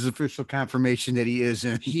take this as official confirmation that he is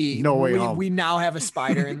in No Way Home. We now have a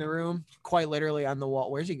spider in the room, quite literally on the wall.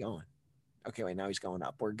 Where's he going? Okay, wait, now he's going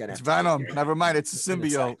up. We're gonna. It's Venom. Never mind. It's a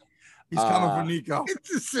symbiote. He's coming for Nikko.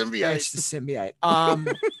 It's a symbiote. It's the symbiote.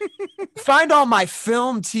 Find all my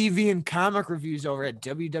film, TV, and comic reviews over at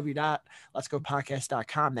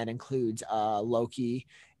www.letsgopodcast.com. That includes Loki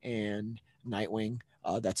and Nightwing.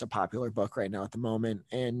 That's a popular book right now at the moment.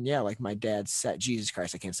 And yeah, like my dad said, Jesus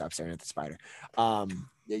Christ, I can't stop staring at the spider.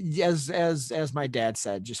 As my dad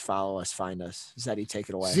said, just follow us, find us. Zeddy, take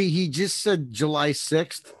it away. See, he just said July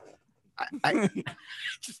 6th. I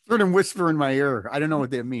just heard him whisper in my ear. I don't know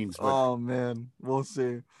what that means. But. Oh man, we'll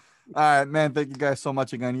see. All right, man. Thank you guys so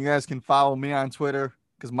much again. You guys can follow me on Twitter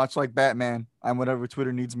because much like Batman, I'm whatever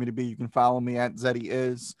Twitter needs me to be. You can follow me at Zeddy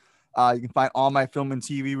is. You can find all my film and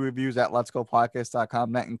TV reviews at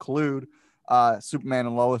letsgopodcast.com. That include Superman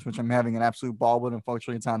and Lois, which I'm having an absolute ball with.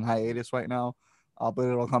 Unfortunately, it's on hiatus right now, but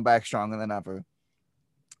it'll come back stronger than ever.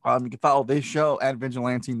 You can follow this show at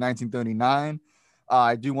Vigilante 1939.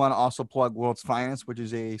 I do want to also plug World's Finest, which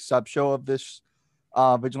is a sub show of this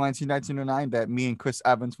Vigilante 1909 that me and Chris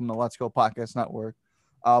Evans from the Let's Go Podcast Network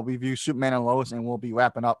review Superman and Lois, and we'll be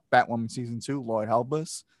wrapping up Batwoman season 2. Lord help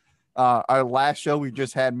us. Our last show, we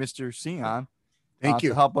just had Mr. C on. Thank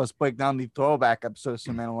you. To help us break down the throwback episode of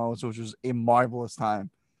Superman and Lois, which was a marvelous time.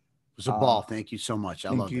 It was a ball. Thank you so much.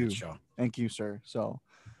 I love that show. Thank you, sir. So,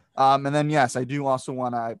 and then, yes, I do also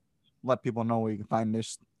want to let people know where you can find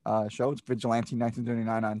this show. It's Vigilante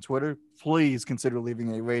 1939 on Twitter. Please consider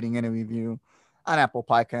leaving a rating and a review on Apple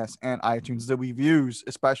Podcasts and iTunes. The reviews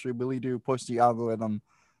especially really do push the algorithm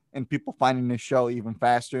and people finding this show even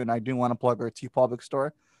faster. And I do want to plug our teepublic store.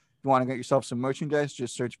 If you want to get yourself some merchandise,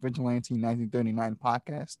 just search Vigilante 1939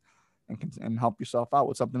 podcast and help yourself out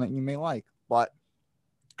with something that you may like. But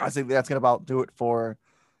I think that's going to about do it for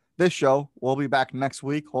this show. We'll be back next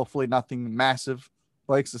week. Hopefully nothing massive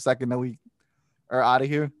breaks the second that we are out of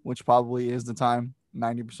here, which probably is the time,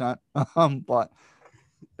 90%. But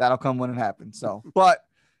that'll come when it happens. So, but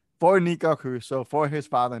for Nikko Caruso, for his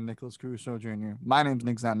father, Nicholas Caruso Jr., my name's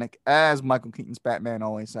Nick Zednick. As Michael Keaton's Batman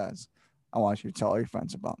always says, I want you to tell all your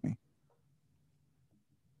friends about me.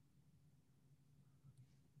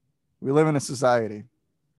 We live in a society